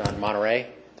 is it on Monterey?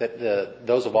 That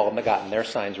those have all gotten their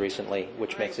signs recently,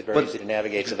 which makes it very easy to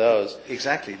navigate to those.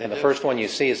 Exactly. And the first one you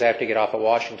see is after you get off of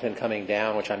Washington coming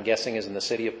down, which I'm guessing is in the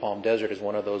city of Palm Desert, is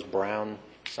one of those brown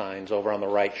signs over on the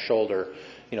right shoulder.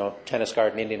 Tennis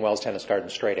Garden, Indian Wells Tennis Garden,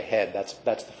 straight ahead. That's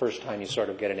the first time you sort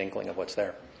of get an inkling of what's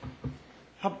there.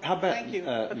 How about, Thank you,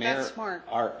 but Mayor, that's smart.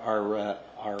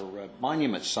 our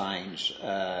monument signs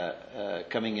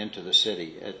coming into the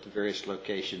city at the various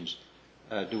locations?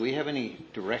 Do we have any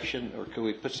direction, or could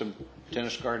we put some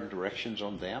tennis garden directions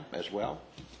on them as well?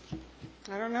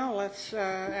 I don't know. Let's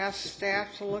ask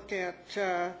staff to look at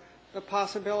the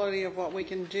possibility of what we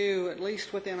can do, at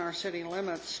least within our city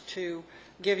limits, to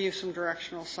give you some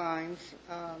directional signs.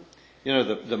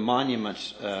 The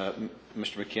monuments, Mr.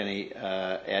 McKinney,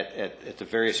 at the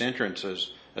various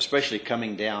entrances, especially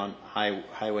coming down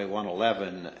Highway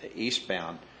 111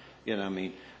 eastbound,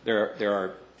 there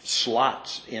are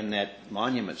slots in that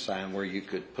monument sign where you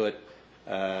could put,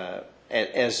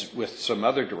 as with some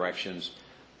other directions,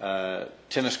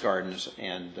 tennis gardens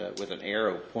and with an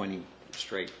arrow pointing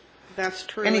straight. That's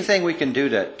true. Anything we can do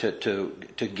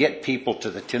to get people to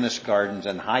the tennis gardens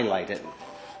and highlight it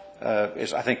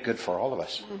is, I think, good for all of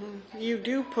us. Mm-hmm. You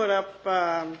do put up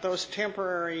those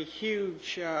temporary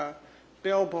huge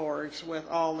billboards with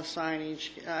all the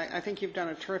signage. I think you've done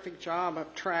a terrific job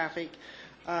of traffic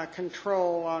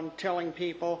control on telling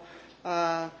people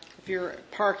if your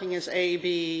parking is A,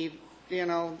 B,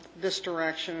 this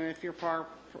direction, and if your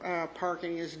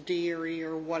parking is D or E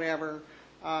or whatever.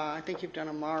 I think you've done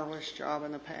a marvelous job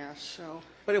in the past.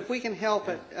 But if we can help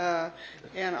it,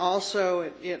 and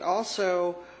also it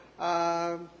also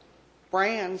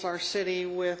brands our city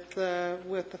with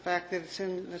the fact that it's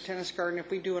in the tennis garden if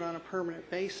we do it on a permanent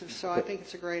basis. So I think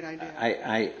it's a great idea.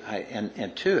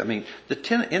 And too,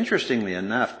 interestingly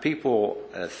enough, people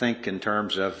think in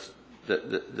terms of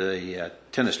the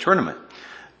tennis tournament,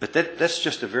 but that's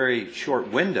just a very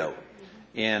short window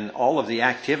in all of the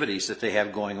activities that they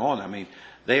have going on.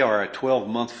 They are a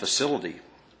 12-month facility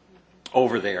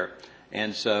over there,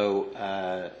 and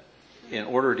so in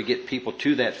order to get people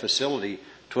to that facility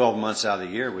 12 months out of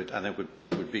the year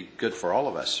would be good for all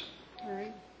of us. All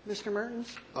right. Mr.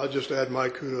 Mertens? I'll just add my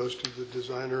kudos to the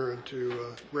designer and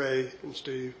to Ray and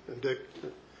Steve and Dick.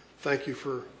 Thank you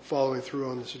for following through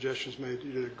on the suggestions made.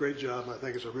 You did a great job. I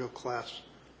think it's a real class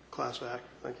act.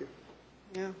 Thank you.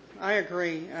 Yeah, I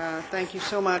agree. Thank you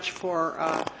so much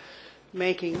for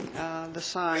making the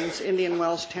signs Indian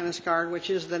Wells Tennis Guard, which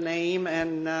is the name,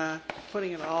 and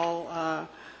putting it all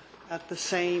at the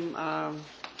same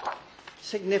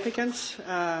significance.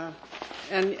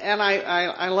 And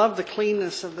I love the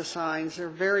cleanness of the signs. They're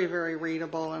very, very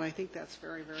readable, and I think that's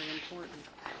very, very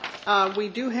important. We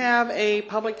do have a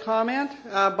public comment.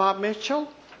 Bob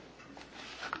Mitchell.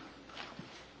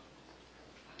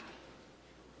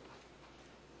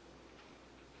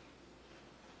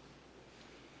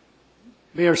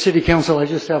 Mayor, City Council, I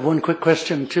just have one quick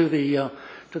question to the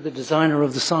designer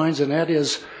of the signs, and that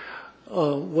is,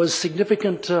 was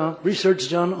significant research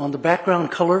done on the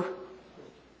background color?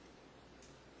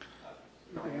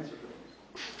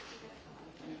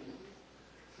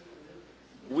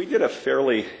 We did a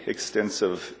fairly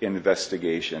extensive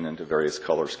investigation into various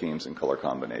color schemes and color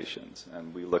combinations.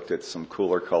 And we looked at some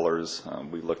cooler colors.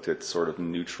 We looked at sort of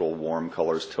neutral, warm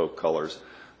colors, taupe colors.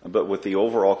 But with the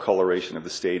overall coloration of the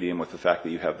stadium, with the fact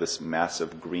that you have this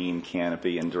massive green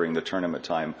canopy, and during the tournament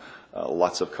time,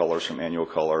 lots of colors from annual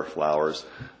color, flowers.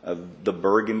 The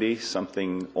burgundy,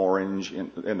 something orange,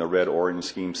 in the red-orange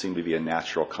scheme seemed to be a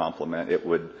natural complement. It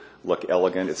would look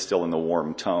elegant. It's still in the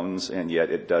warm tones, and yet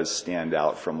it does stand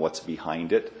out from what's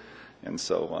behind it. And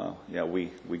so, yeah, we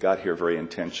got here very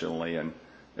intentionally, and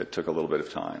it took a little bit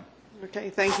of time.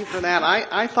 Okay, thank you for that.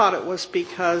 I thought it was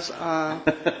because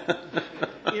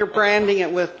you're branding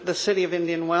it with the City of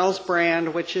Indian Wells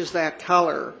brand, which is that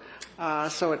color.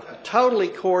 So it totally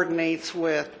coordinates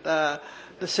with the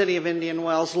City of Indian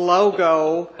Wells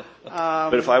logo.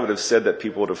 But if I would have said that,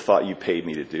 people would have thought you paid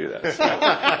me to do that.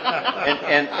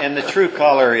 And the true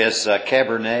color is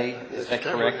Cabernet. Is that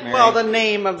correct, Mary? Well, the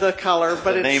name of the color,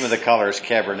 but the name of the color is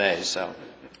Cabernet. So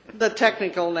the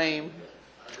technical name.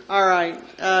 All right.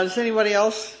 Does anybody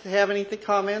else have any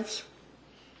comments?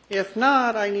 If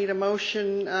not, I need a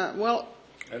motion.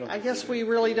 I guess we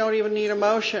really don't even need a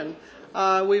motion.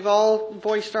 We've all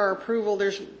voiced our approval.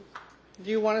 Do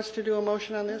you want us to do a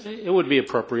motion on this? It would be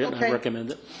appropriate. Okay. I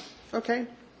recommend it. Okay.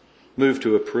 move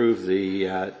to approve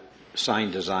the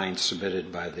sign design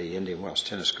submitted by the Indian Wells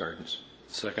Tennis Gardens.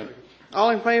 Second. All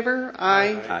in favor?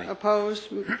 Aye. Aye.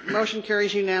 Opposed? Motion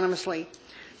carries unanimously.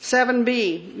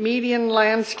 7B, median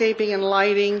landscaping and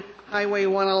lighting, Highway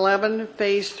 111,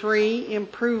 Phase 3,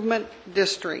 Improvement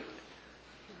District.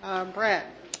 Brad.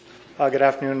 Good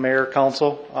afternoon, Mayor,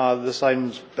 Council. This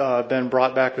item's been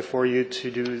brought back before you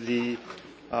to do the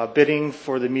bidding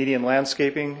for the median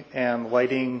landscaping and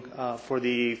lighting for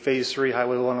the Phase 3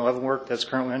 Highway 111 work that's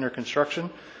currently under construction.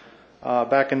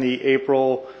 Back in the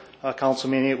April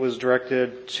council meeting, it was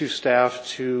directed to staff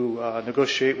to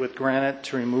negotiate with Granite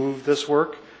to remove this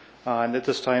work. And at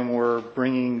this time, we're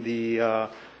bringing the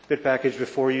bid package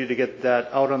before you to get that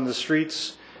out on the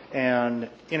streets and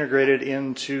integrated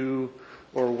into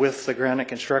or with the Granite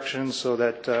construction so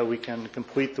that we can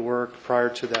complete the work prior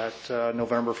to that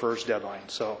November 1st deadline.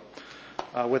 So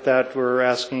with that, we're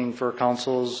asking for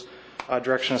council's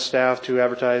direction of staff to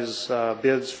advertise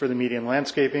bids for the median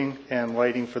landscaping and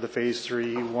lighting for the Phase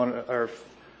 3, Highway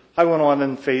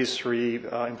 111 Phase 3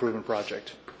 improvement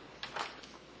project.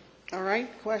 All right,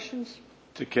 questions?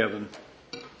 To Kevin.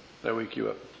 Did I wake you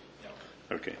up?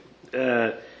 Okay.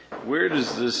 Where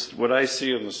does this, what I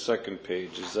see on the second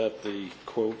page, is that the,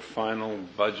 quote, final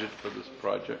budget for this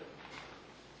project?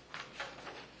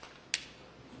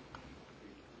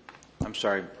 I'm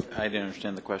sorry, I didn't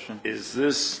understand the question. Is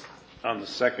this, on the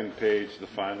second page, the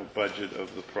final budget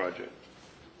of the project?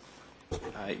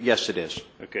 Yes, it is.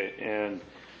 Okay, and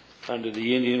under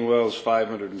the Indian Wells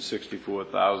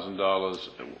 $564,000,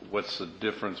 what's the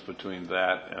difference between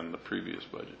that and the previous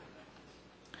budget?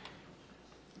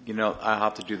 You know, I'll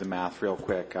have to do the math real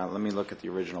quick. Let me look at the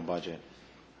original budget.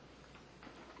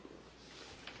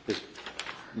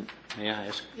 May I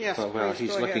ask? Yes, Well, please,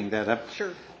 he's go looking ahead. that up. Sure.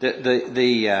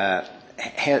 The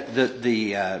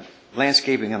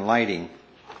landscaping and lighting,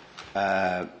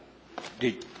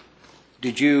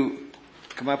 did you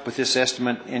come up with this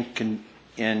estimate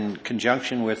in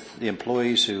conjunction with the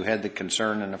employees who had the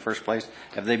concern in the first place?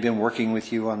 Have they been working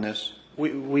with you on this?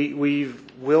 We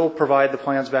will provide the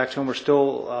plans back to them. We're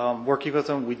still working with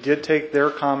them. We did take their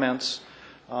comments,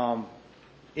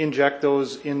 inject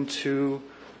those into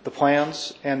the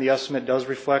plans, and the estimate does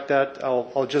reflect that.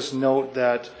 I'll just note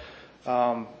that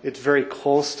it's very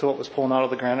close to what was pulling out of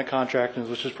the Granite contract,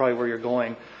 which is probably where you're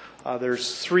going.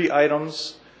 There's 3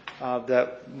 items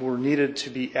that were needed to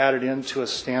be added into a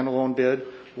standalone bid,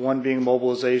 one being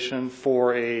mobilization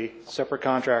for a separate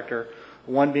contractor,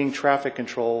 one being traffic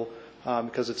control,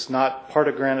 because it's not part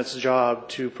of Granite's job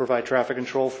to provide traffic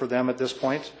control for them at this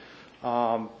point.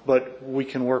 But we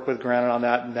can work with Granite on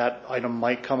that, and that item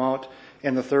might come out.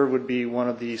 And the third would be one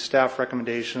of the staff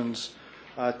recommendations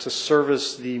to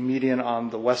service the median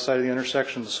on the west side of the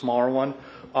intersection, the smaller one,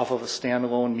 off of a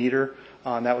standalone meter.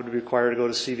 And that would be required to go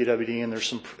to CVWD, and there's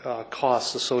some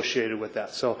costs associated with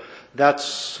that. So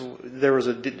there was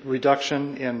a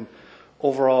reduction in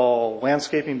overall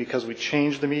landscaping because we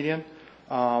changed the median.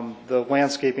 The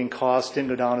landscaping cost didn't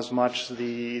go down as much.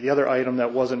 The other item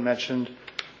that wasn't mentioned,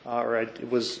 it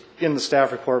was in the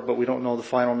staff report, but we don't know the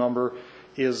final number,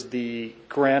 is the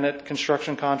Granite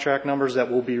construction contract numbers that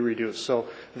will be reduced. So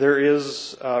there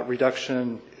is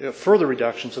further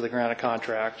reduction to the Granite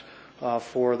contract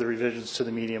for the revisions to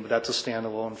the median, but that's a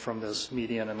standalone from this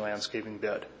median and landscaping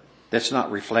bid. That's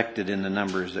not reflected in the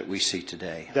numbers that we see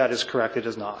today. That is correct. It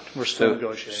is not. We're still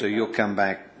negotiating. So you'll come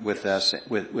back with us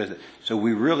with it. So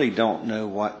we really don't know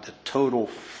what the total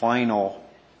final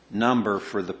number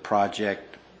for the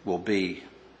project will be,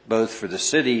 both for the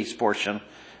city's portion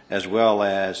as well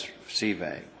as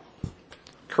CVA.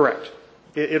 Correct.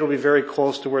 It'll be very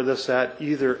close to where this at,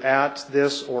 either at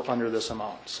this or under this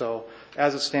amount. So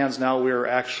as it stands now, we are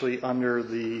actually under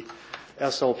the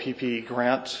SLPP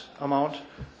grant amount,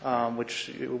 which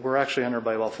we're actually under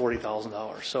by about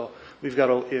 $40,000. So we've got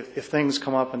if things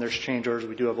come up and there's change orders,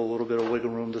 we do have a little bit of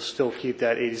wiggle room to still keep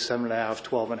that 87.5,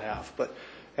 12.5. But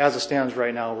as it stands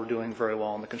right now, we're doing very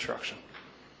well in the construction.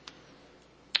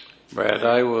 Brad,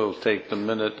 I will take the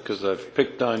minute because I've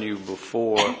picked on you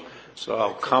before, so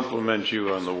I'll compliment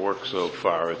you on the work so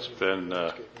far. It's been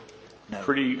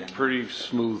pretty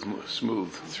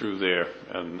smooth through there,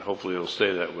 and hopefully it'll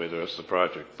stay that way the rest of the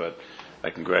project. But I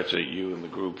congratulate you and the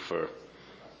group for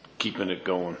keeping it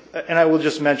going. And I will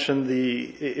just mention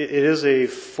it is a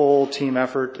full team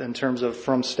effort in terms of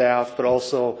from staff, but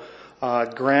also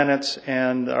Granite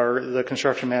and the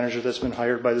construction manager that's been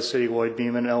hired by the city, Lloyd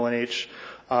Beeman, LNH.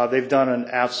 They've done an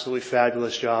absolutely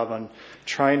fabulous job on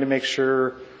trying to make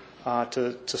sure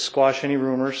to squash any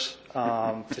rumors,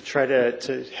 to try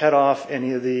to head off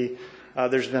any of the,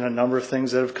 there's been a number of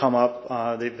things that have come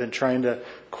up. They've been trying to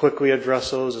quickly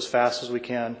address those as fast as we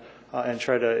can and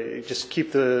try to just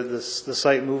keep the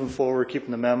site moving forward,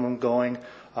 keeping the momentum going.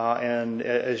 And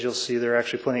as you'll see, they're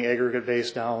actually putting aggregate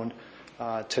base down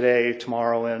today,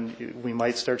 tomorrow, and we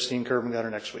might start seeing curb and gutter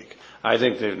next week. I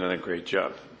think they've done a great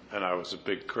job, and I was a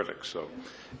big critic, so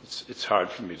it's hard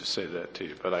for me to say that to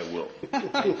you, but I will.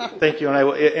 Thank you, and I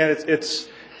will. And it's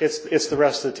the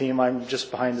rest of the team. I'm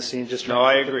just behind the scenes, just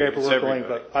trying to get the paperwork going,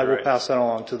 but I will pass that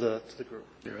along to the group.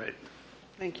 You're right.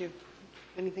 Thank you.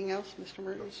 Anything else, Mr.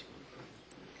 Mertens?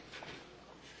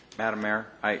 Madam Mayor,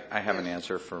 I have an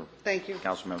answer for Thank you.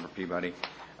 Councilmember Peabody.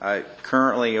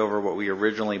 Currently, over what we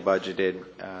originally budgeted,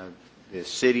 the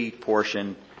city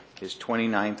portion is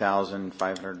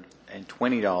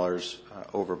 $29,520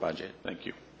 over budget. Thank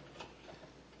you.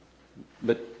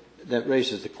 But that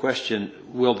raises the question,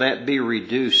 will that be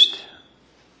reduced,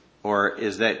 or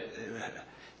is there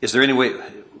any way,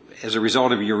 as a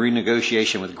result of your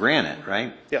renegotiation with Granite,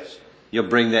 right? Yes. You'll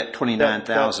bring that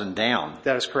 29,000 down.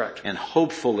 That is correct. And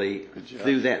hopefully,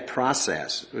 through that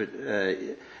process,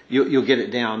 you'll get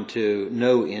it down to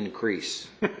no increase.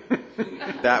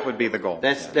 That would be the goal.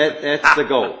 That's the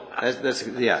goal. That's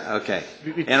yeah, okay.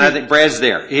 And I think Brad's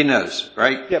there. He knows,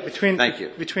 right? Yeah, Thank you.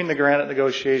 Between the Granite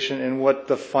negotiation and what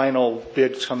the final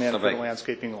bids come in for the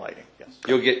landscaping and lighting.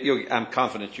 Yes. I'm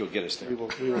confident you'll get us there. We will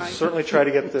certainly try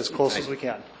to get as close as we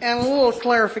can. And a little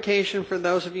clarification for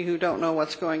those of you who don't know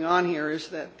what's going on here is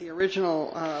that the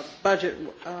original budget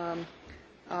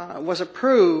was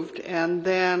approved, and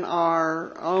then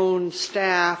our own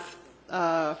staff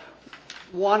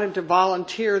wanted to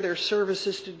volunteer their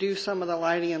services to do some of the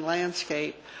lighting and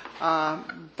landscape, and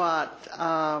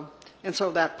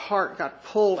so that part got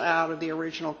pulled out of the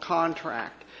original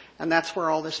contract. And that's where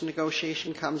all this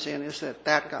negotiation comes in, is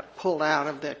that got pulled out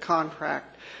of the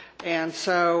contract. And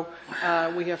so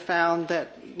we have found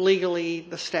that legally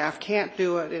the staff can't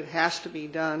do it. It has to be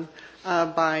done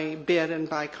by bid and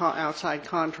by outside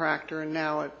contractor. And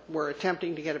now we're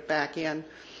attempting to get it back in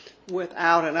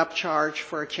without an upcharge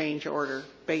for a change order,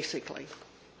 basically.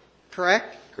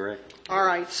 Correct? Correct. All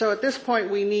right. So at this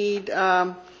point we need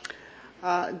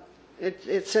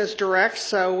it says direct,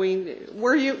 so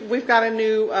we've got a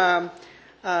new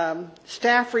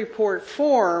staff report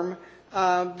form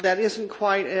that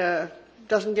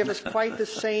doesn't give us quite the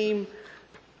same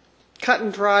cut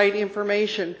and dried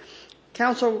information.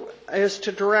 Council is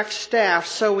to direct staff,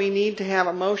 so we need to have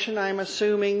a motion, I'm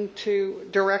assuming, to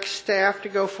direct staff to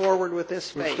go forward with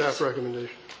this With phase. staff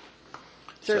recommendation.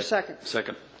 Is there a second?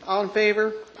 Second. All in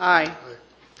favor? Aye.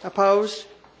 Opposed?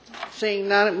 Seeing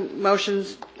none,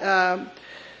 motions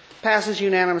passes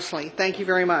unanimously. Thank you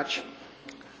very much.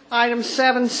 Item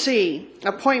 7C,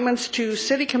 appointments to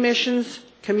city commissions,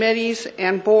 committees,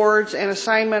 and boards, and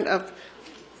assignment of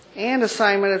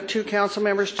 2 council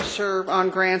members to serve on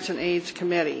Grants and Aids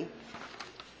Committee.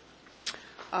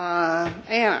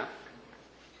 Anna.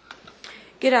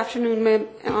 Good afternoon,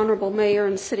 Honorable Mayor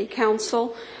and City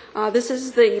Council. This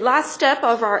is the last step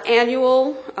of our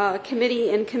annual committee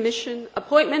and commission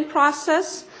appointment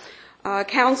process.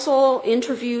 Council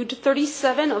interviewed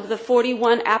 37 of the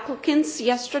 41 applicants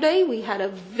yesterday. We had a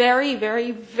very,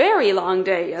 very, very long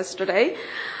day yesterday,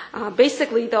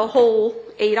 basically the whole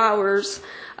 8 hours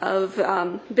of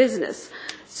business.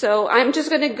 So I'm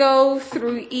just going to go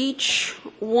through each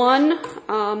one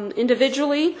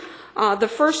individually. The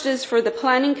first is for the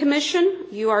Planning Commission.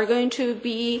 You are going to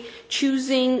be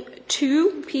choosing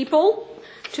 2 people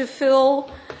to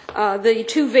fill the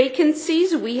 2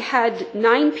 vacancies. We had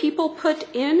 9 people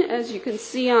put in, as you can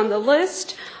see on the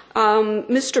list.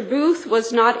 Mr. Booth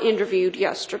was not interviewed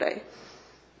yesterday.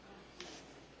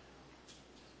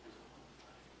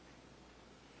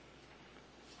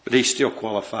 But he's still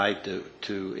qualified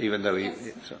to even though he,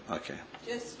 Yes. so, okay.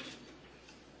 Just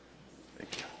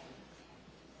Thank you.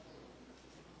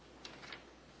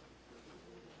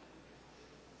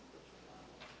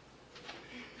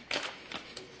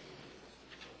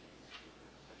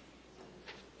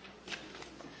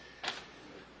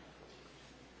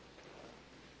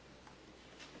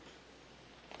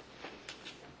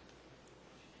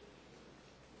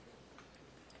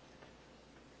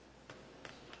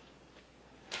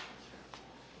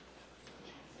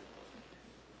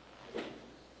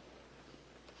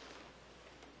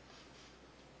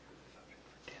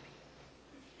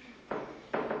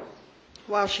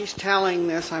 While she's telling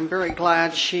this, I'm very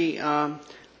glad she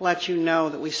let you know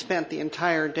that we spent the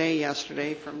entire day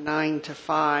yesterday from 9 to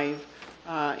 5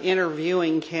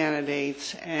 interviewing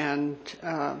candidates, and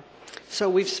so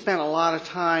we've spent a lot of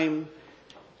time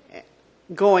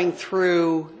going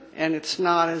through, and it's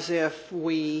not as if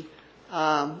we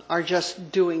are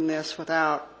just doing this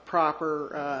without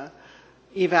proper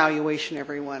evaluation,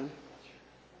 everyone.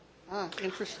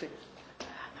 Interesting.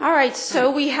 all right,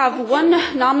 so we have one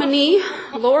nominee,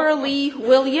 Laura Lee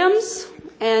Williams,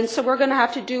 and so we're going to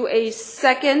have to do a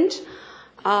second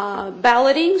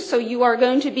balloting. So you are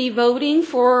going to be voting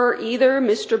for either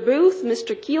Mr. Booth,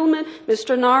 Mr. Kielman,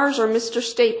 Mr. Nars, or Mr.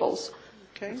 Staples.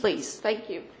 Okay. Please, thank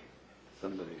you.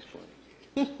 Somebody's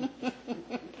playing.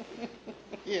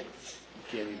 Yes.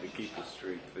 Can't even keep a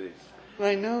straight face.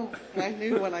 I know. I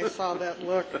knew when I saw that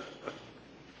look.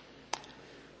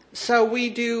 So we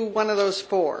do one of those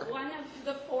 4. One of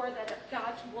the 4 that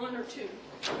got 1 or 2.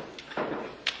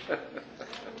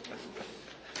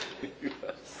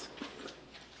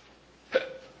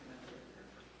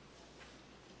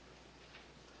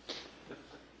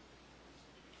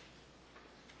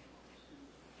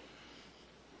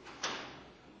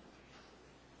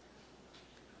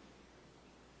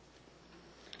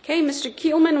 Okay, Mr.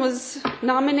 Kielman was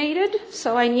nominated,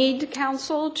 so I need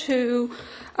council to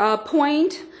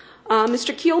appoint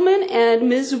Mr. Kielman and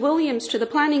Ms. Williams to the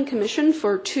Planning Commission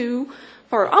for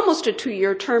almost a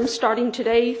 2-year term, starting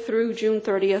today through June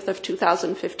 30th of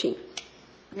 2015.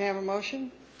 May I have a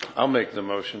motion? I'll make the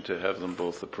motion to have them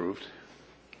both approved.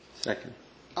 Second.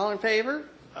 All in favor?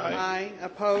 Aye.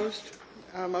 Opposed?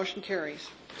 Motion carries.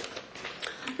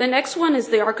 The next one is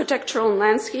the Architectural and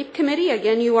Landscape Committee.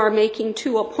 Again, you are making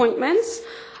 2 appointments.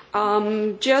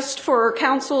 Just for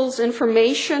council's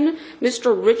information,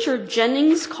 Mr. Richard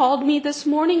Jennings called me this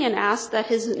morning and asked that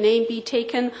his name be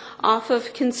taken off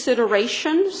of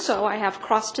consideration, so I have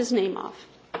crossed his name off.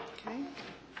 Okay.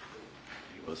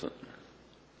 He wasn't.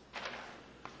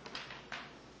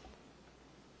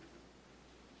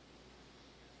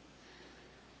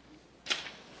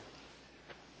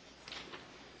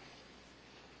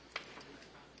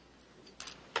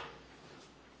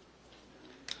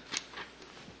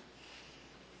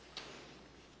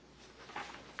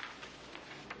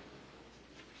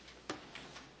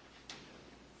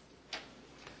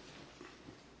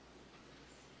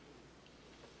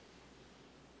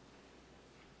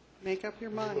 Make up your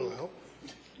mind. Will help.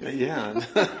 Yeah.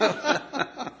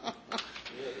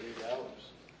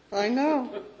 I know.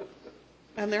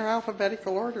 And they're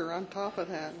alphabetical order on top of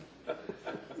that.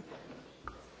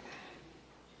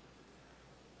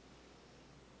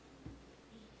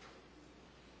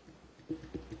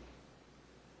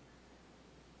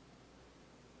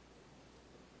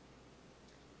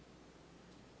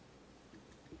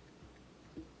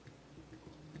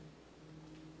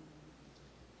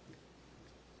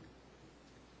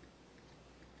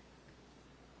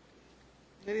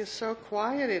 It is so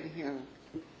quiet in here.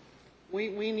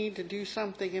 We need to do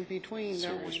something in between,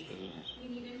 don't we? We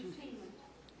need entertainment.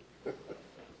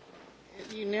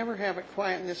 You never have it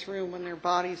quiet in this room when there are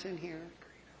bodies in here.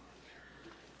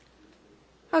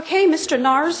 Okay, Mr.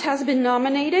 Nars has been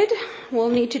nominated. We'll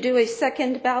need to do a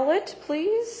second ballot,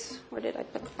 please. Where did I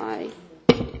put my...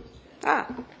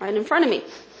 right in front of me.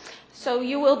 So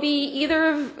you will be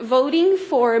either voting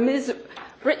for Ms.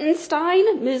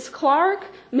 Brittenstein, Ms. Clark,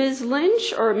 Ms.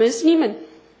 Lynch, or Ms. Neiman.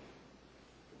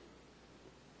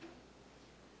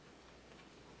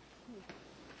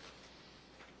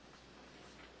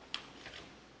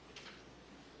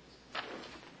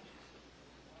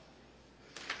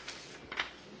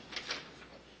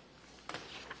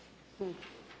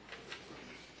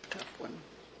 Tough one.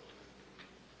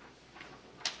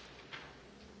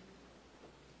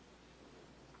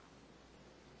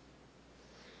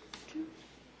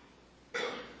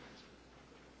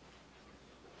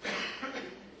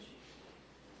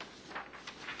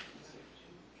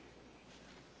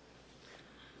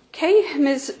 Okay,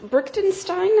 Ms.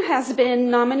 Brittenstein has been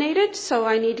nominated, so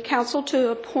I need council to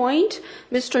appoint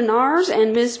Mr. Nars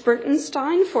and Ms.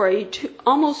 Brittenstein for a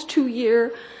almost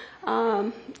two-year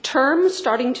term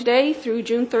starting today through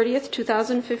June 30th,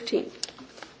 2015.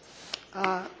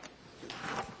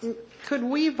 Could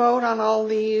we vote on all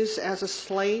these as a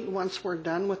slate once we're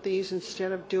done with these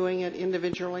instead of doing it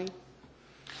individually?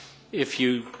 If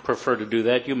you prefer to do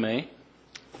that, you may.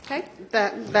 Okay.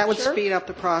 That would Sure. speed up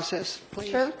the process,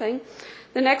 please. Sure thing.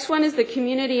 The next one is the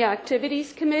Community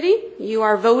Activities Committee. You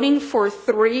are voting for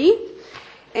 3,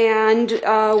 and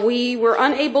we were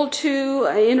unable to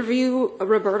interview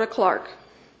Roberta Clark.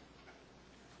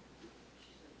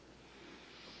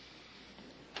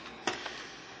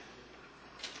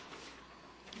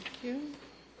 Thank you.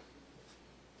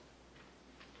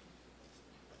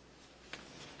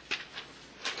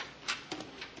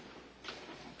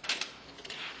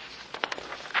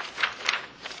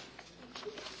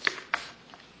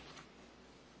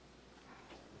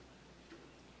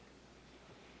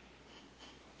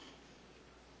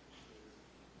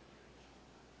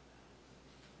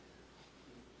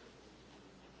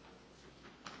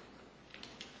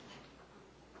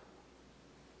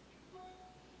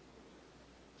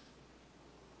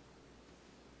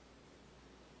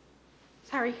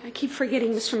 Sorry, I keep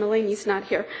forgetting Mr. Mulaney's not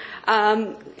here.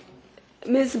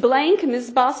 Ms. Blank, Ms.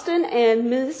 Boston, and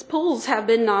Ms. Pools have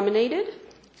been nominated.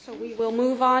 So we will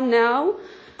move on now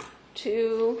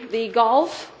to the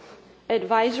Golf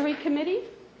Advisory Committee.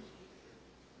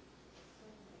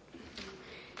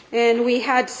 And we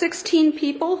had 16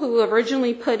 people who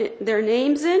originally put their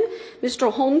names in.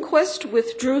 Mr. Holmquist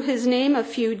withdrew his name a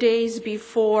few days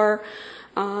before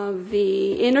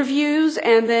the interviews,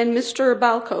 and then Mr.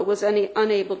 Balco was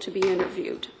unable to be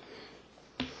interviewed.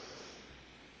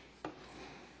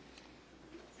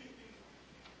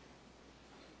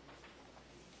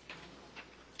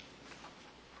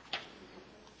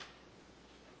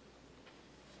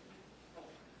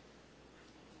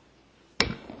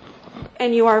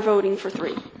 And you are voting for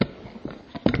 3.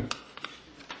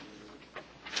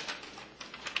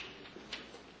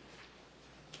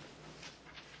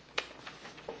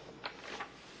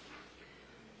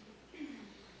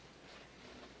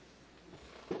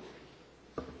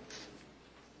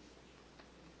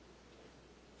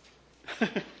 We'll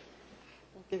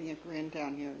give you a grin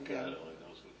down here again. God only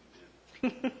knows what he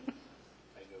did.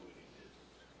 I know what he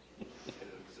did. I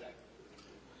know exactly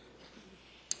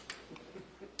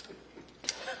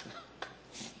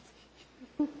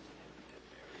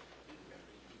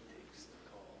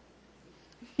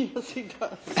Yes, he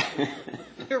does.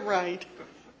 You're right.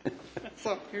 It's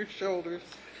off your shoulders.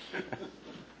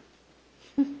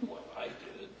 what I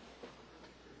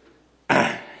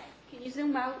did. Can you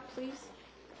zoom out, please?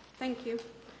 Thank you.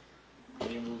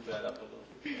 Can you move that up a little?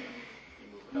 Can you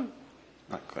move it up?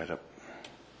 Not quite up.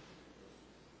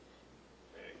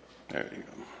 There you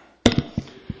go.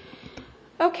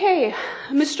 Okay,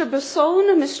 Mr.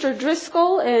 Basone, Mr.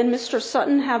 Driscoll, and Mr.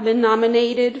 Sutton have been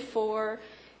nominated for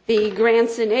the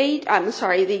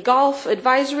the Golf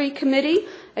Advisory Committee.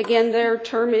 Again, their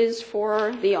term is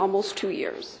for the almost 2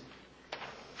 years.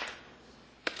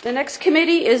 The next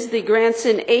committee is the Grants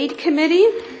and Aid Committee.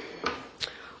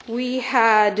 We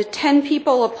had 10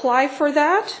 people apply for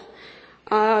that.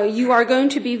 You are going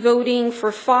to be voting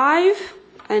for 5,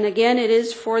 and again, it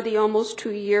is for the almost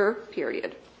 2-year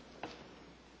period.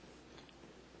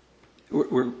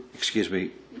 Excuse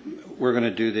me, we're going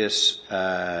to do this,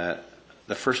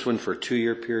 the first one for a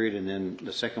 2-year period and then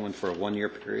the second one for a 1-year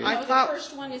period? No, the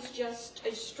first one is just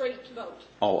a straight vote.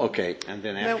 Oh, okay, and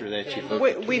then after that you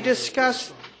vote? We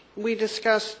discussed We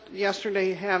discussed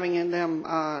yesterday having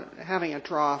a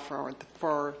draw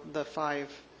for the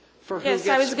 5. Yes,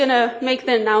 I was going to make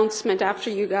the announcement after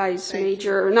you guys made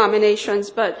your nominations,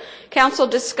 but council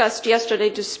discussed yesterday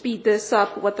to speed this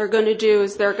up. What they're going to do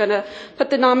is they're going to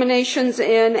put the nominations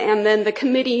in, and then the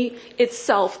committee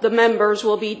itself, the members,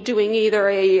 will be doing either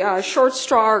a short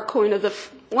straw or coin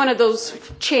of one of those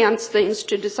chance things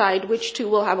to decide which two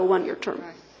will have a 1-year term.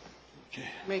 Right. Okay.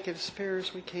 Make it as fair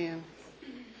as we can.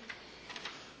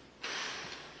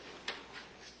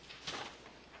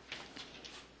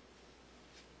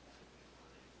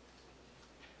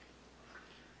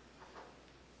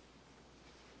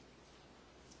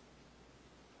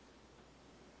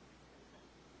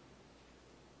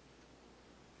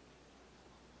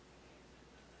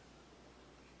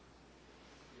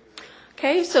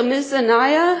 Okay, so Ms.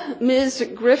 Anaya, Ms.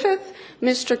 Griffith,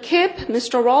 Mr. Kipp,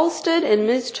 Mr. Ralston, and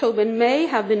Ms. Tobin May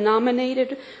have been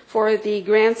nominated for the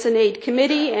Grants and Aid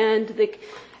Committee, and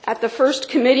at the first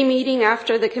committee meeting,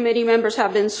 after the committee members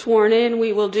have been sworn in,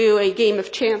 we will do a game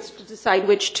of chance to decide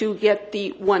which to get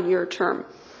the 1-year term.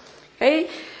 Okay.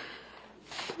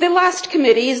 The last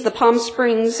committee is the Palm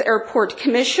Springs Airport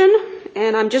Commission,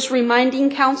 and I'm just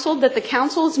reminding council that the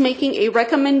council is making a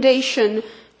recommendation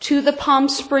to the Palm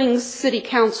Springs City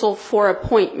Council for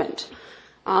appointment.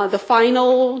 The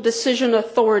final decision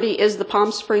authority is the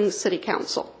Palm Springs City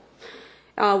Council.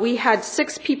 We had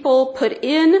 6 people put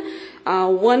in.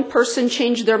 1 person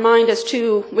changed their mind as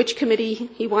to which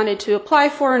committee he wanted to apply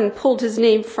for and pulled his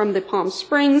name from the Palm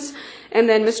Springs. And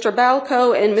then Mr.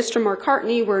 Balco and Mr.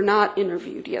 McCartney were not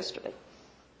interviewed yesterday.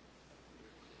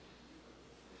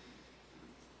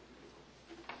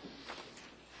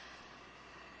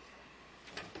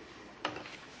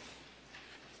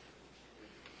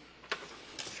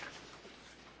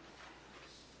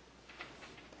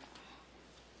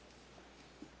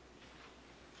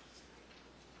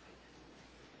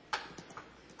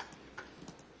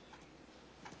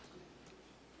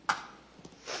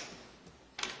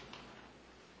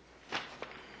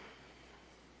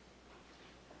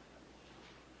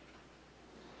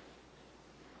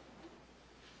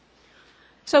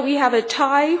 So we have a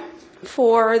tie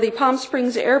for the Palm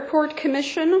Springs Airport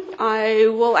Commission. I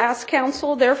will ask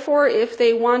council, therefore, if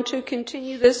they want to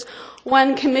continue this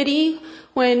one committee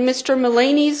when Mr.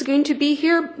 Mullaney is going to be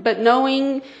here, but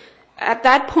knowing at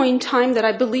that point in time that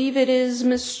I believe it is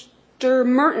Mr.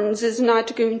 Mertens is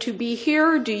not going to be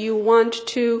here. Do you want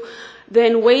to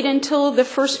then wait until the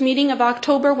first meeting of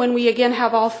October when we again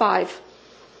have all 5?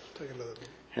 Take another vote.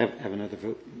 Have another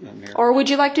vote, Mayor? Or would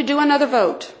you like to do another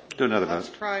vote? Do another vote. Let's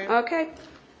try it. Okay.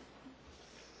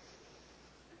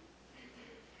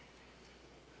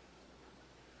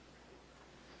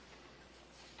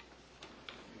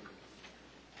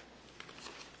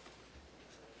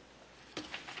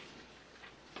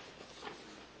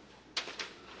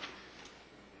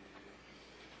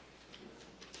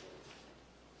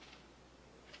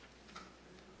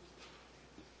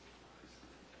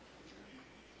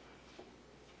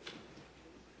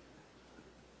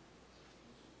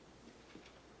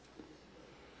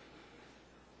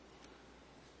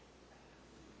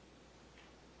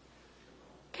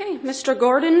 Okay, Mr.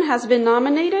 Gordon has been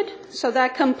nominated, so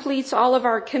that completes all of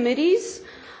our committees.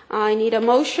 I need a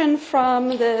motion from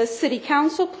the City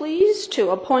Council, please,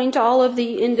 to appoint all of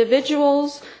the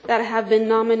individuals that have been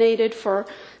nominated for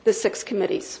the 6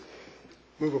 committees.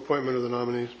 Move appointment of the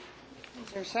nominees.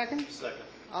 Is there a second? Second.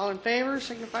 All in favor,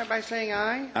 signify by saying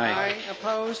aye. Aye.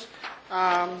 Opposed?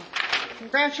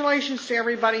 Congratulations to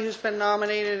everybody who's been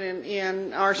nominated,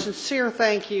 and our sincere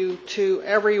thank you to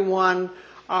everyone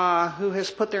who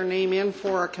has put their name in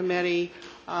for a committee.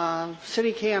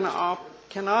 City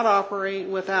cannot operate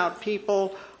without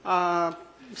people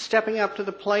stepping up to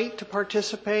the plate to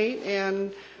participate,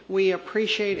 and we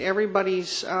appreciate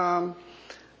everybody's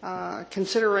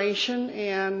consideration,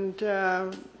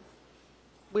 and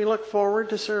we look forward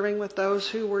to serving with those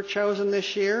who were chosen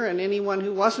this year, and anyone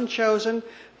who wasn't chosen,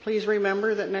 please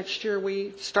remember that next year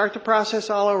we start the process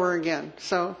all over again.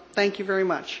 So thank you very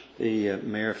much. The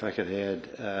Mayor, if I could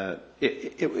add,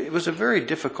 it was a very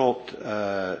difficult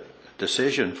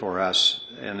decision for us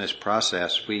in this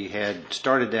process. We had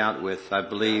started out with, I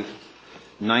believe,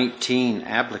 19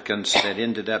 applicants that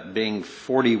ended up being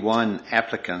 41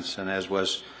 applicants, and as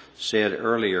was said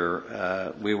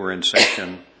earlier, we were in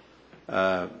session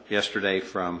yesterday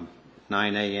from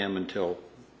 9 a.m. until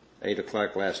 8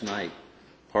 o'clock last night.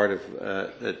 Part of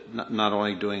not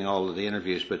only doing all of the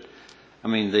interviews, but I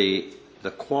mean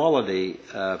the quality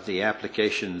of the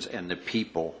applications and the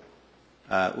people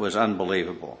was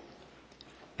unbelievable.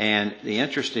 And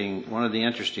one of the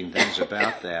interesting things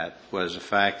about that was the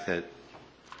fact that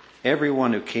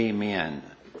everyone who came in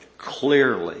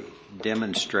clearly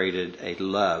demonstrated a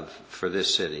love for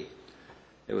this city.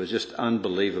 It was just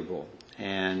unbelievable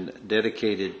and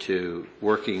dedicated to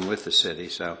working with the city.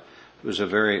 So it was a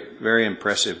very, very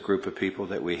impressive group of people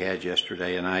that we had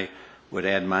yesterday, and I would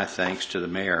add my thanks to the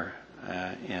mayor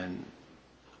in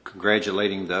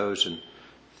congratulating those and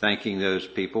thanking those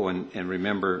people. And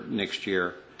remember, next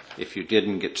year, if you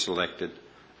didn't get selected,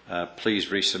 please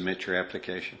resubmit your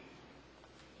application.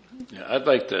 Yeah, I'd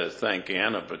like to thank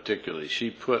Anna particularly. She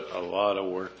put a lot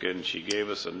of work in. She gave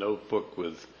us a notebook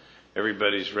with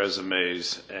everybody's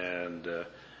resumes, and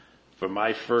for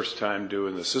my first time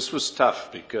doing this was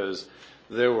tough because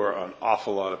there were an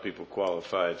awful lot of people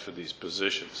qualified for these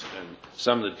positions, and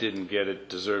some that didn't get it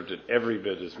deserved it every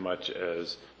bit as much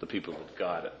as the people that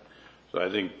got it. So I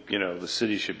think, the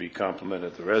city should be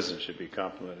complimented, the residents should be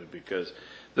complimented, because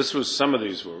some of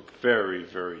these were very,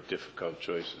 very difficult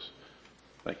choices.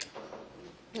 Thank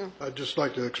you. I'd just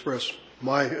like to express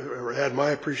add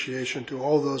my appreciation to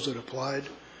all those that applied.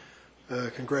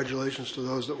 Congratulations to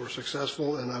those that were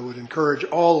successful, and I would encourage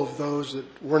all of those that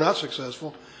were not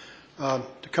successful to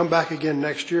come back again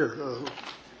next year.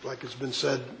 Like it's been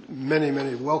said, many,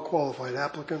 many well-qualified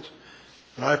applicants,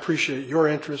 and I appreciate your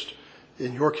interest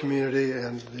in your community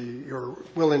and your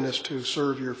willingness to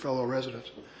serve your fellow residents.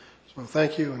 So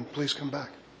thank you, and please come back.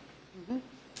 Mm-hmm.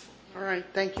 All right,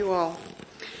 thank you all.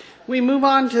 We move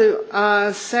on to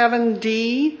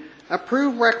 7D,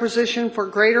 approve requisition for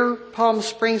Greater Palm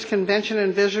Springs Convention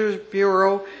and Visitors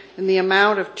Bureau in the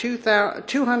amount of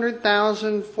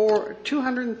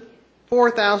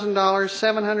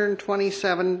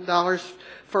 $204,727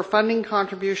 for funding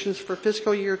contributions for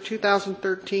fiscal year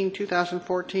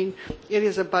 2013-2014. It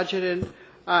is a budgeted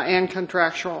and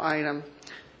contractual item.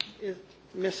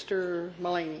 Mr.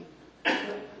 Mullaney.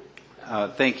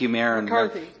 Thank you, Mayor.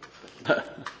 McCarthy.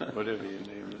 Whatever your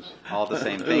name is. All the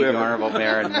same. Thank you, Honorable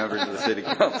Mayor and members of the City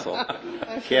Council.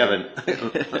 Kevin.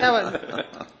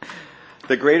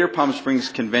 The Greater Palm Springs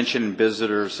Convention and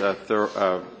Visitors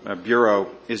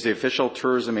Bureau is the official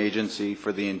tourism agency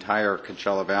for the entire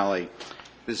Coachella Valley.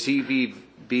 The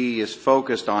CVB is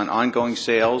focused on ongoing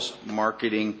sales,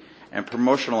 marketing, and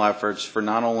promotional efforts for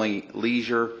not only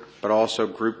leisure, but also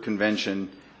group convention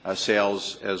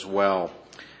sales as well.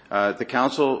 The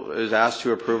Council is asked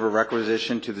to approve a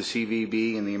requisition to the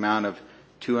CVB in the amount of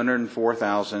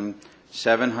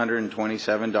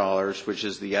 $204,727, which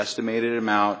is the estimated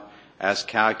amount as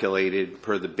calculated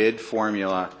per the bid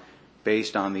formula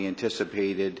based on the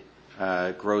anticipated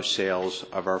gross sales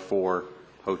of our 4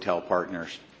 hotel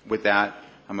partners. With that,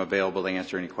 I'm available to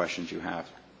answer any questions you have.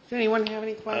 Does anyone have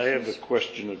any questions? I have a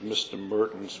question of Mr.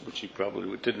 Mertens, which he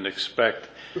probably didn't expect.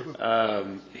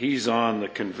 He's on the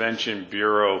Convention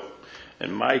Bureau,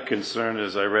 and my concern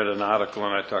is I read an article,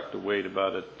 and I talked to Wade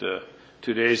about it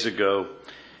 2 days ago,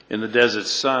 in the Desert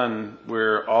Sun,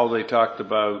 where all they talked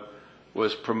about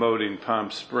was promoting Palm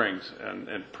Springs,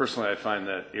 and personally I find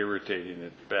that irritating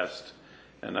at best.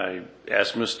 And I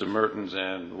asked Mr. Mertens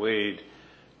and Wade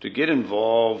to get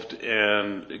involved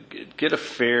and get a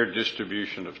fair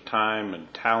distribution of time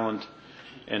and talent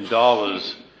and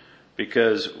dollars,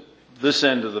 because this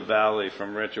end of the valley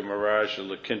from Rancho Mirage to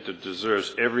La Quinta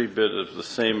deserves every bit of the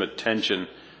same attention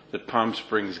that Palm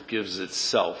Springs gives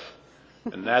itself.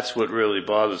 And that's what really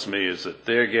bothers me, is that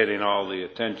they're getting all the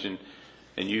attention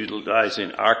and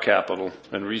utilizing our capital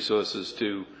and resources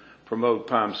to promote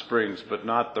Palm Springs, but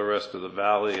not the rest of the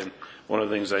valley. And one of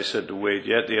the things I said to Wade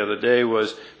yet the other day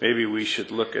was maybe we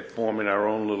should look at forming our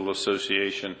own little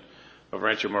association of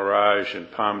Rancho Mirage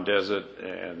and Palm Desert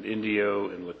and Indio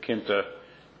and La Quinta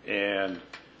and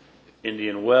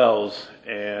Indian Wells,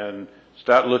 and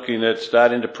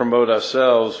starting to promote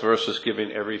ourselves versus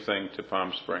giving everything to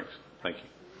Palm Springs. Thank you.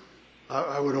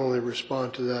 I would only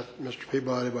respond to that, Mr.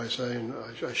 Peabody, by saying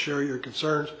I share your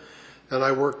concerns, and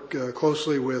I work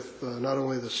closely with not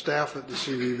only the staff at the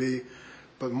CVB,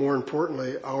 but more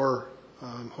importantly, our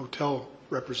hotel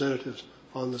representatives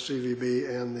on the CVB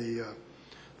and the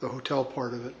hotel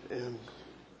part of it, and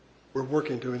we're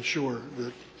working to ensure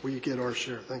that we get our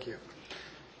share. Thank you.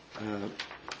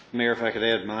 Mayor, if I could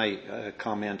add my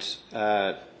comments.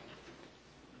 Mr.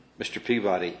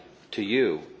 Peabody, to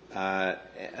you,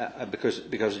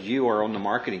 because you are on the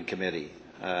marketing committee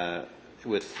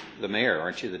with the mayor,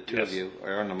 aren't you? The two of you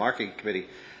are on the marketing committee.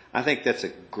 I think that's a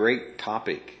great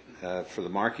topic for the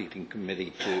marketing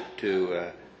committee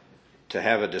to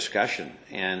have a discussion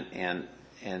and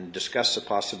discuss the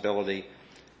possibility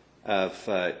of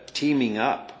teaming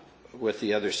up with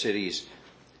the other cities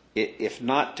if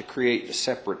not to create a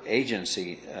separate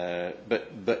agency,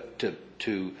 but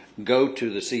to go to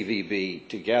the CVB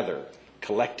together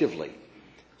collectively,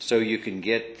 so you can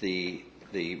get the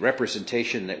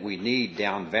representation that we need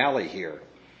down valley here,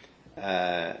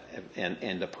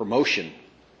 and the promotion,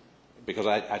 because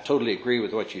I totally agree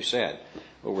with what you said.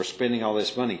 But we're spending all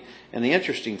this money. And the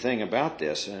interesting thing about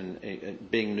this,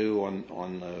 and being new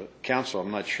on the council,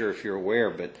 I'm not sure if you're aware,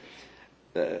 but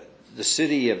the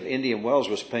city of Indian Wells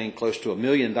was paying close to $1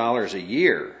 million a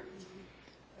year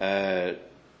to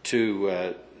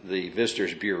the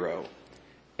Visitors Bureau.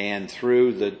 And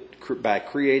by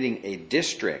creating a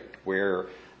district where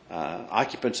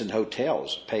occupants in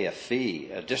hotels pay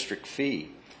a district fee,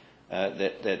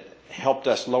 that helped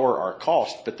us lower our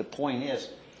cost. But the point is,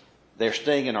 these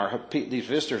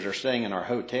visitors are staying in our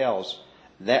hotels.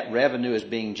 That revenue is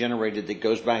being generated that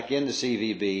goes back into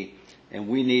CVB, and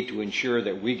we need to ensure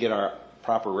that we get our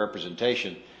proper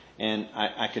representation. And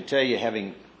I can tell you,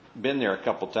 having been there a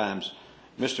couple times,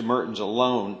 Mr. Mertens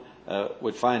alone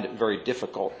would find it very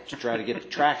difficult to try to get the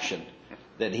traction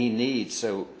that he needs.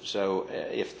 So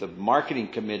if the marketing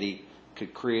committee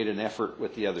could create an effort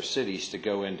with the other cities to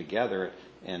go in together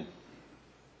and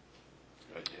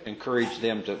encourage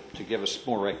them to give us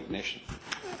more recognition.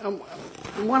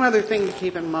 One other thing to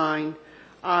keep in mind,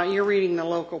 you're reading the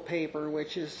local paper,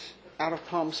 which is out of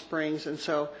Palm Springs, and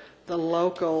so the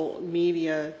local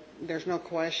media, there's no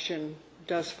question,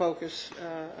 does focus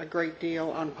a great deal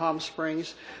on Palm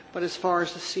Springs. But as far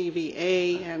as the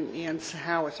CVA and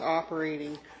how it's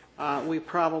operating, we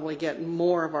probably get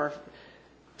more of our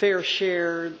fair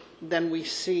share than we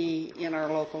see in our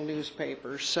local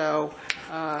newspapers. So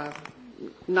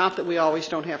not that we always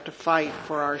don't have to fight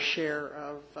for our share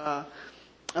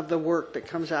of the work that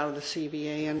comes out of the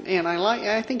CVA, and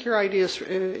I think your idea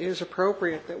is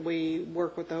appropriate, that we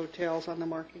work with the hotels on the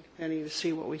marketing committee to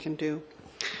see what we can do.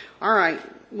 All right,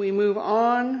 we move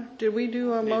on. Did we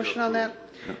do a motion on that?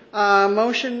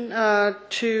 Motion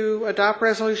to adopt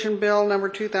resolution bill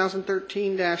number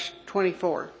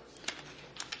 2013-24.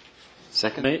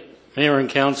 Second. Mayor and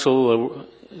council,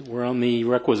 we're on the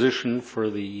requisition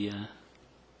for the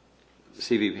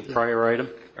CVB prior item.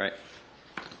 Right.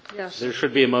 Yes. There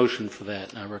should be a motion for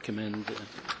that. I recommend the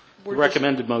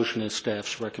recommended motion is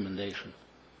staff's recommendation.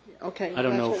 Okay, I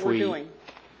don't know that's if what we're we doing.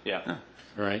 Yeah.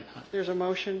 All right. There's a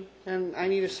motion, and I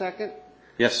need a second.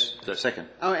 Yes, the second.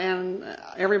 Oh, and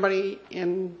everybody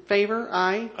in favor?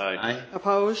 Aye. Aye.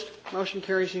 Opposed? Motion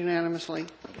carries unanimously.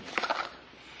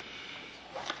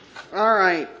 All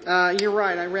right, you're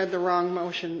right. I read the wrong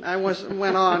motion.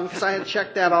 Went on because I had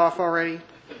checked that off already.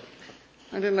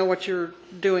 I didn't know what you're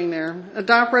doing there.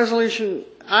 Adopt resolution,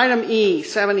 item E,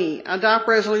 7E, adopt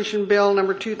resolution bill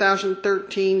number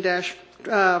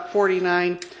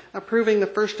 2013-49, approving the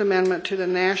First Amendment to the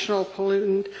National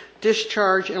Pollutant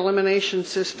Discharge Elimination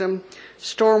System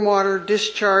Stormwater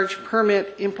Discharge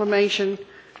Permit Implementation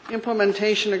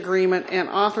Agreement, and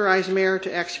authorize mayor to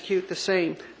execute the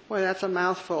same. Boy, that's a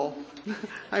mouthful.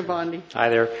 Hi, Bondi. Hi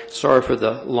there. Sorry for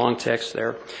the long text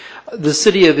there. The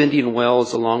city of Indian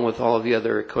Wells, along with all of the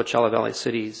other Coachella Valley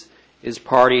cities, is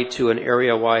party to an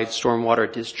area-wide stormwater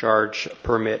discharge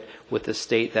permit with the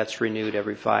state that's renewed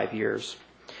every 5 years.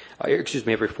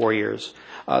 Every 4 years.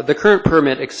 The current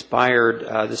permit expired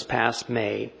this past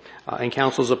May, and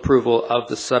council's approval of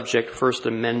the subject First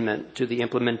Amendment to the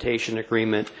implementation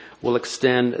agreement will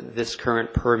extend this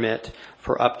current permit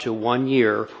for up to 1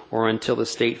 year or until the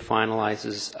state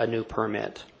finalizes a new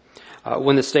permit.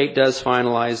 When the state does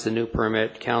finalize the new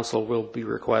permit, council will be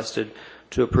requested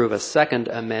to approve a second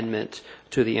amendment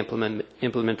to the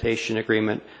implementation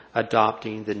agreement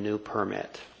adopting the new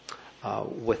permit.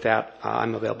 With that,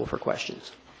 I'm available for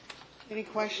questions. Any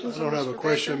questions? I don't have a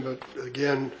question, but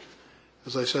again,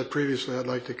 as I said previously, I'd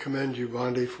like to commend you,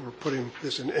 Bondi, for putting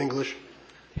this in English.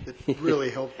 It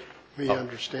really helped me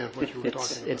understand what you were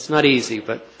talking about. It's not easy,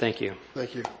 but thank you.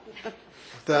 Thank you.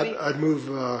 With that, I'd move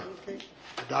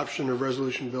adoption of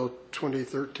Resolution Bill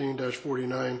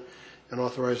 2013-49 and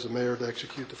authorize the mayor to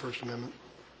execute the First Amendment.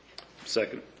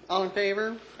 Second. All in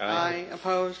favor? Aye.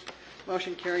 Opposed?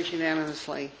 Motion carries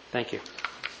unanimously. Thank you.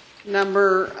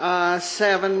 Number 8,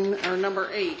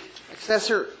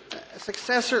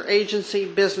 successor agency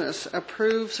business.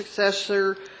 Approve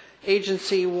successor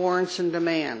agency warrants and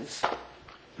demands.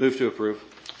 Move to approve.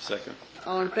 Second.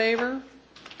 All in favor?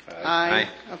 Aye.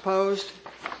 Opposed?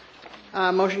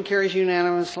 Motion carries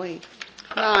unanimously.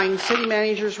 9, city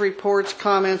managers' reports,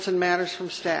 comments, and matters from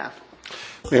staff.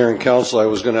 Mayor and Council, I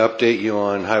was going to update you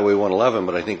on Highway 111,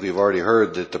 but I think we've already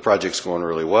heard that the project's going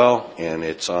really well, and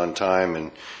it's on time,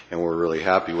 and we're really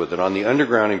happy with it. On the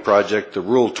undergrounding project, the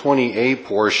Rural 20A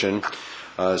portion,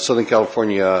 Southern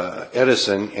California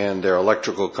Edison and their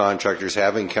electrical contractors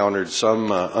have encountered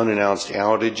some unannounced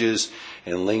outages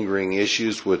and lingering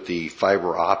issues with the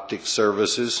fiber optic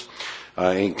services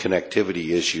and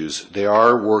connectivity issues. They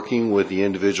are working with the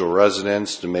individual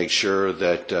residents to make sure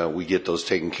that we get those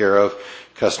taken care of.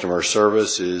 Customer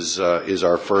service is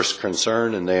our first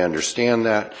concern, and they understand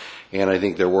that, and I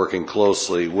think they're working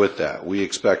closely with that. We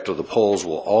expect the poles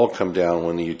will all come down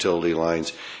when the utility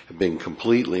lines have been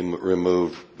completely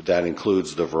removed. That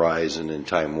includes the Verizon and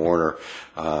Time Warner,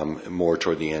 more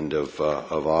toward the end of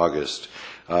August.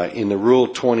 In the Rule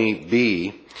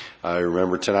 20B, I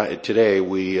remember today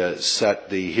we set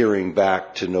the hearing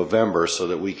back to November so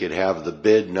that we could have the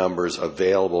bid numbers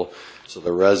available so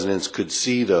the residents could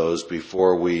see those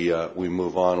before we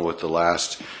move on with the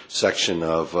last section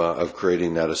of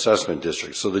creating that assessment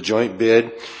district. So the joint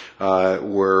bid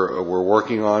we're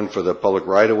working on for the public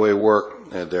right-of-way work,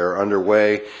 they're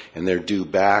underway, and they're due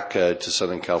back to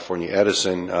Southern California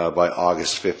Edison by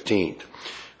August 15th.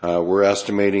 We're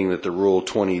estimating that the Rule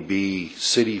 20B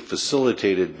city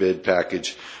facilitated bid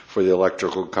package for the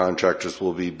electrical contractors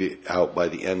will be out by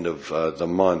the end of the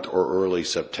month or early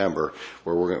September,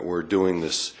 where we're doing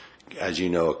this, as you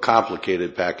know, a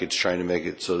complicated package, trying to make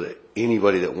it so that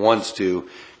anybody that wants to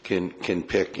can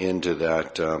pick into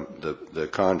that the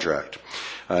contract.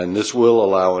 And this will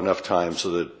allow enough time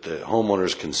so that the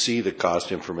homeowners can see the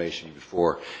cost information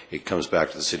before it comes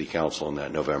back to the City Council in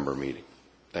that November meeting.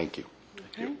 Thank you.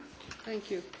 Okay.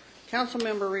 Thank you. Council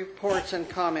member reports and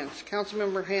comments.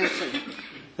 Councilmember Hanson.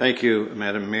 Thank you,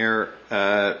 Madam Mayor.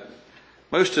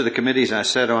 Most of the committees I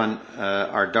sat on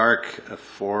are dark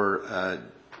for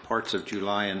parts of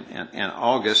July and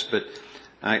August, but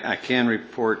I can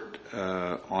report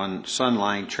on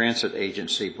Sunline Transit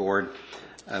Agency Board.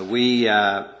 We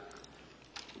have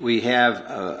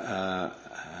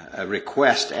a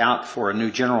request out for a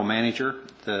new general manager.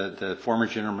 The former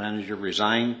general manager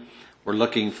resigned. We're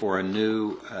looking for a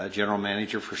new general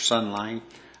manager for Sunline.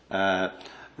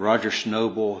 Roger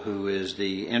Schnobel, who is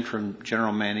the interim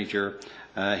general manager,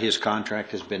 his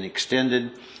contract has been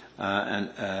extended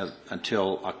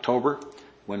until October,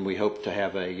 when we hope to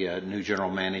have a new general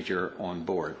manager on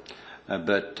board.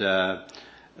 But Mr.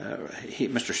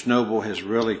 Schnobel has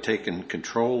really taken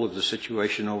control of the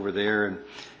situation over there,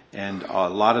 and a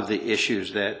lot of the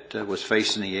issues that was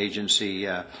facing the agency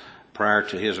prior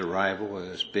to his arrival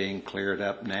is being cleared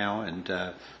up now, and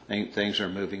things are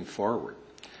moving forward.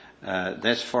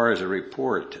 As far as a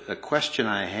report, a question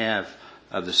I have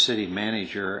of the city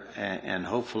manager, and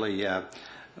hopefully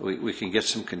we can get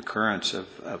some concurrence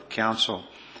of council.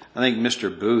 I think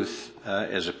Mr. Booth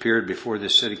has appeared before the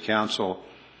city council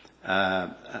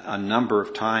a number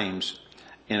of times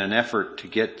in an effort to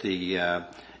get the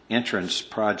entrance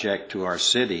project to our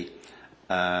city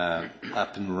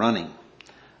up and running.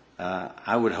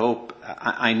 I would hope,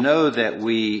 I know that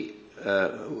we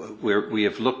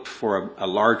have looked for a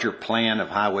larger plan of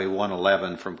Highway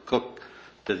 111 from Cook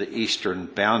to the eastern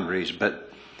boundaries,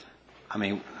 but I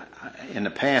mean, in the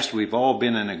past we've all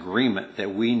been in agreement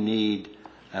that we need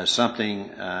something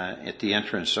at the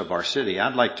entrance of our city.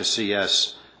 I'd like to see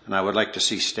us, and I would like to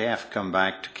see staff come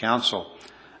back to council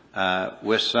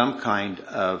with some kind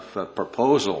of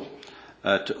proposal,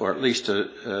 or at least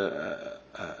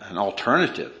an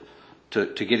alternative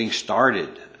to getting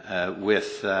started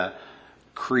with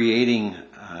creating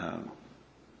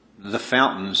the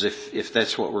fountains, if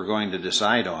that's what we're going to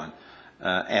decide on,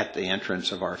 at the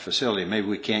entrance of our facility. Maybe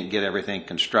we can't get everything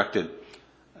constructed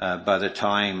by the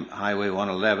time Highway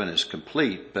 111 is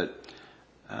complete, but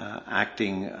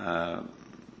acting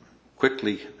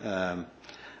quickly.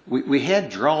 We had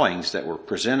drawings that were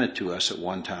presented to us at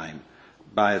one time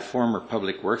by a former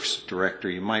Public Works director.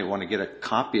 You might want to get a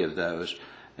copy of those,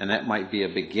 and that might be a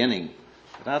beginning.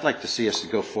 But I'd like to see us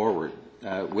go forward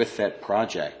with that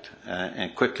project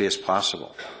and quickly as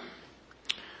possible.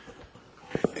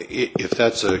 If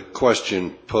that's a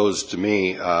question posed to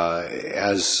me,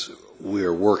 as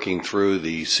we're working through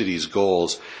the city's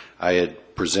goals, I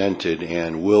had presented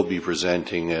and will be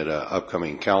presenting at an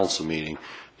upcoming council meeting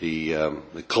the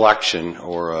collection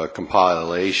or a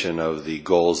compilation of the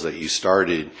goals that you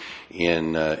started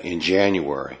in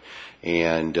January.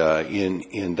 And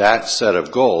in that set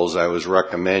of goals, I was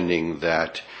recommending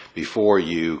that before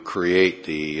you create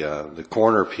the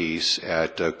corner piece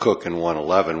at Cook and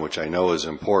 111, which I know is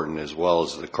important, as well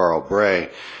as the Carl Bray,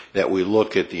 that we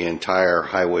look at the entire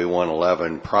Highway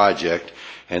 111 project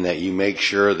and that you make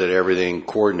sure that everything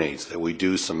coordinates, that we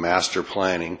do some master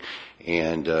planning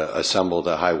and assemble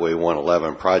the Highway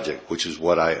 111 project, which is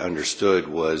what I understood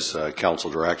was council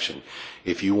direction.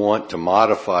 If you want to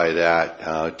modify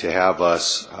that to have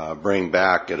us bring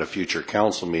back at a future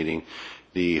council meeting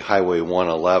the Highway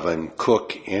 111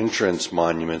 Cook entrance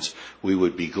monuments, we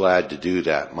would be glad to do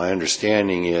that. My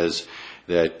understanding is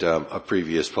that a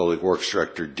previous Public Works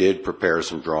Director did prepare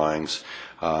some drawings.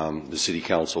 The City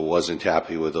Council wasn't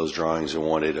happy with those drawings and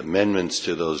wanted amendments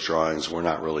to those drawings. We're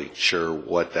not really sure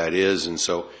what that is, and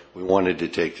so we wanted to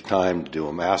take the time to do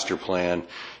a master plan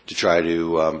to try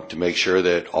to make sure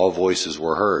that all voices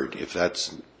were heard. If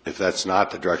that's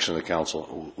not the direction of the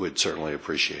council, we'd certainly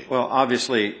appreciate it. Well,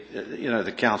 obviously,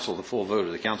 the council, the full vote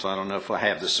of the council, I don't know if I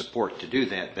have the support to do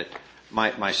that, but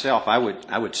myself, I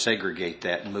would segregate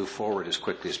that and move forward as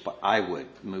quickly as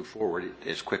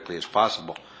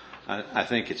possible. I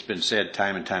think it's been said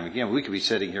time and time again, we could be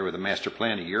sitting here with a master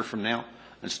plan a year from now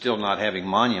and still not having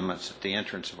monuments at the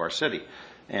entrance of our city.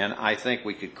 And I think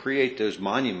we could create those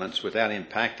monuments without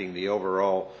impacting the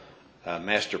overall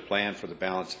master plan for the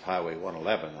balance of Highway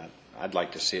 111. I'd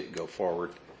like to see it go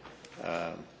forward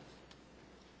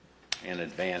in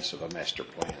advance of a master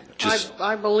plan.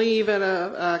 I believe at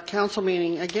a council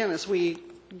meeting, again, as we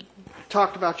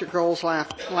talked about your goals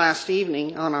last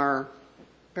evening on our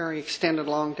very extended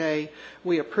long day,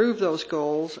 we approved those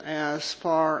goals as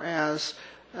far as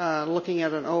looking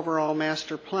at an overall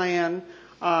master plan,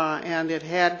 and it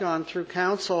had gone through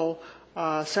council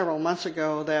several months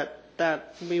ago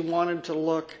that we wanted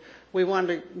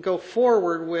to go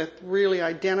forward with really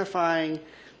identifying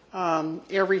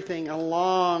everything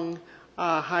along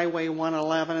Highway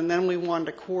 111, and then we wanted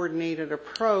a coordinated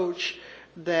approach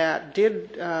that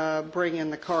did bring in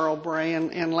the Carl Bray,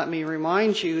 and let me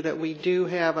remind you that we do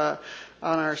have on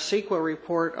our CEQA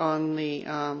report on the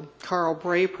Carl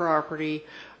Bray property,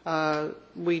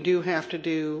 we do have to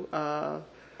do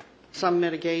some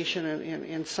mitigation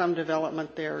and some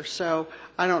development there. So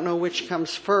I don't know which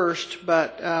comes first,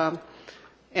 but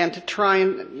and to try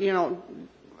and,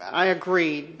 I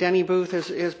agree. Denny Booth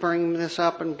is bringing this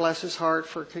up, and bless his heart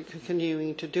for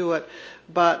continuing to do it.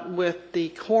 But with the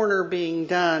corner being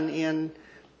done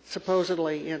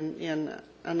supposedly in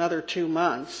another 2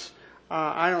 months,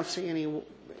 I don't see any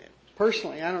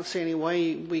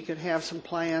way we could have some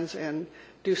plans and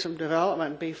do some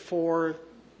development before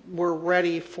we're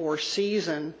ready for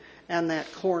season and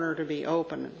that corner to be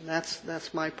open.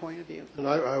 That's my point of view. And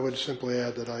I would simply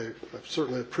add that I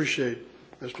certainly appreciate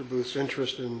Mr. Booth's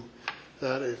interest in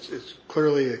that. It's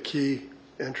clearly a key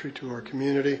entry to our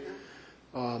community,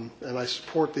 and I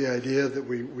support the idea that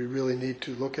we really need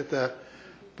to look at that,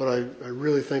 but I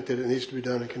really think that it needs to be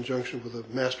done in conjunction with a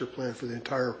master plan for the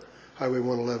entire Highway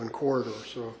 111 corridor,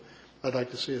 so I'd like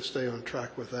to see us stay on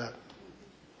track with that.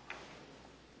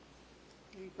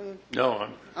 No.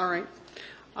 All right.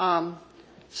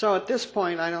 So at this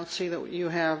point, I don't see that you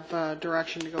have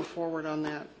direction to go forward on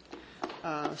that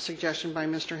suggestion by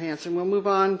Mr. Hanson. We'll move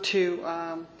on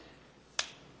to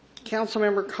council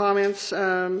member comments.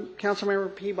 Council member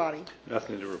Peabody.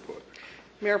 Nothing to report.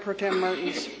 Mayor Pro Tem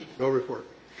Mertens. No report.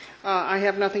 I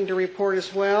have nothing to report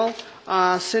as well.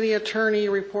 City Attorney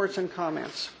reports and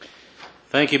comments.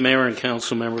 Thank you, Mayor and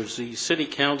council members. The City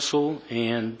Council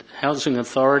and Housing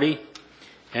Authority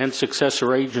and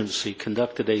successor agency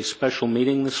conducted a special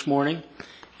meeting this morning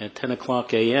at 10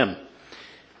 o'clock a.m.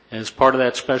 As part of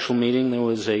that special meeting, there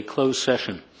was a closed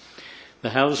session.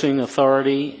 The Housing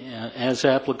Authority, as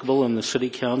applicable, and the City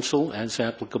Council, as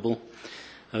applicable,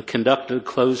 conducted a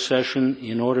closed session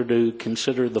in order to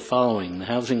consider the following. The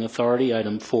Housing Authority,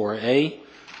 item 4A,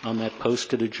 on that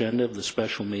posted agenda of the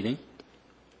special meeting.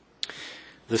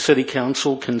 The City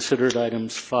Council considered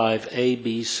items 5A,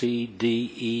 B, C,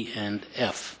 D, E, and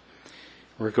F.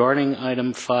 Regarding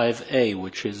item 5A,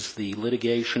 which is the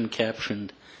litigation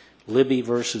captioned Libby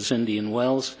versus Indian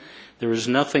Wells, there is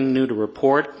nothing new to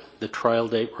report. The trial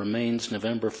date remains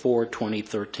November 4,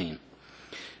 2013.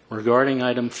 Regarding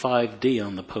item 5D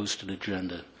on the posted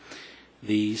agenda,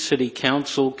 the City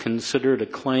Council considered a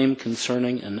claim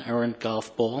concerning an errant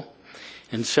golf ball,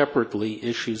 and separately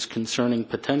issues concerning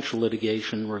potential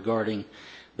litigation regarding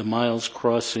the Miles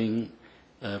Crossing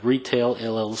Retail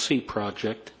LLC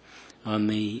project on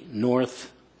the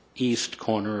northeast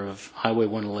corner of Highway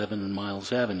 111 and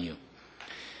Miles Avenue.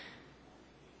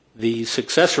 The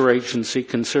successor agency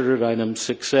considered item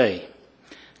 6A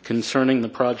concerning the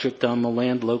project on the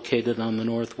land located on the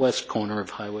northwest corner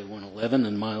of Highway 111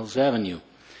 and Miles Avenue.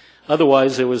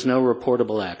 Otherwise, there was no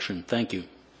reportable action. Thank you.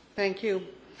 Thank you.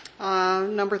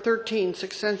 Number 13,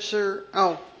 successor.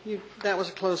 That was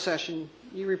a closed session.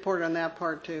 You reported on that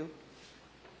part, too.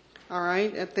 All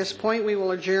right, at this point, we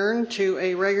will adjourn to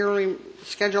a regularly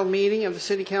scheduled meeting of the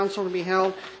City Council to be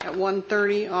held at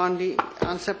 1:30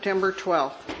 on September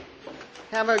 12th.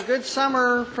 Have a good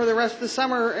summer for the rest of the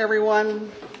summer,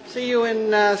 everyone. See you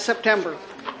in September.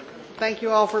 Thank you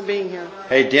all for being here.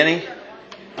 Hey, Denny,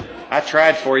 I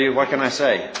tried for you. What can I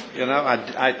say? You know,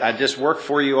 I just work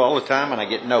for you all the time, and I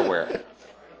get nowhere.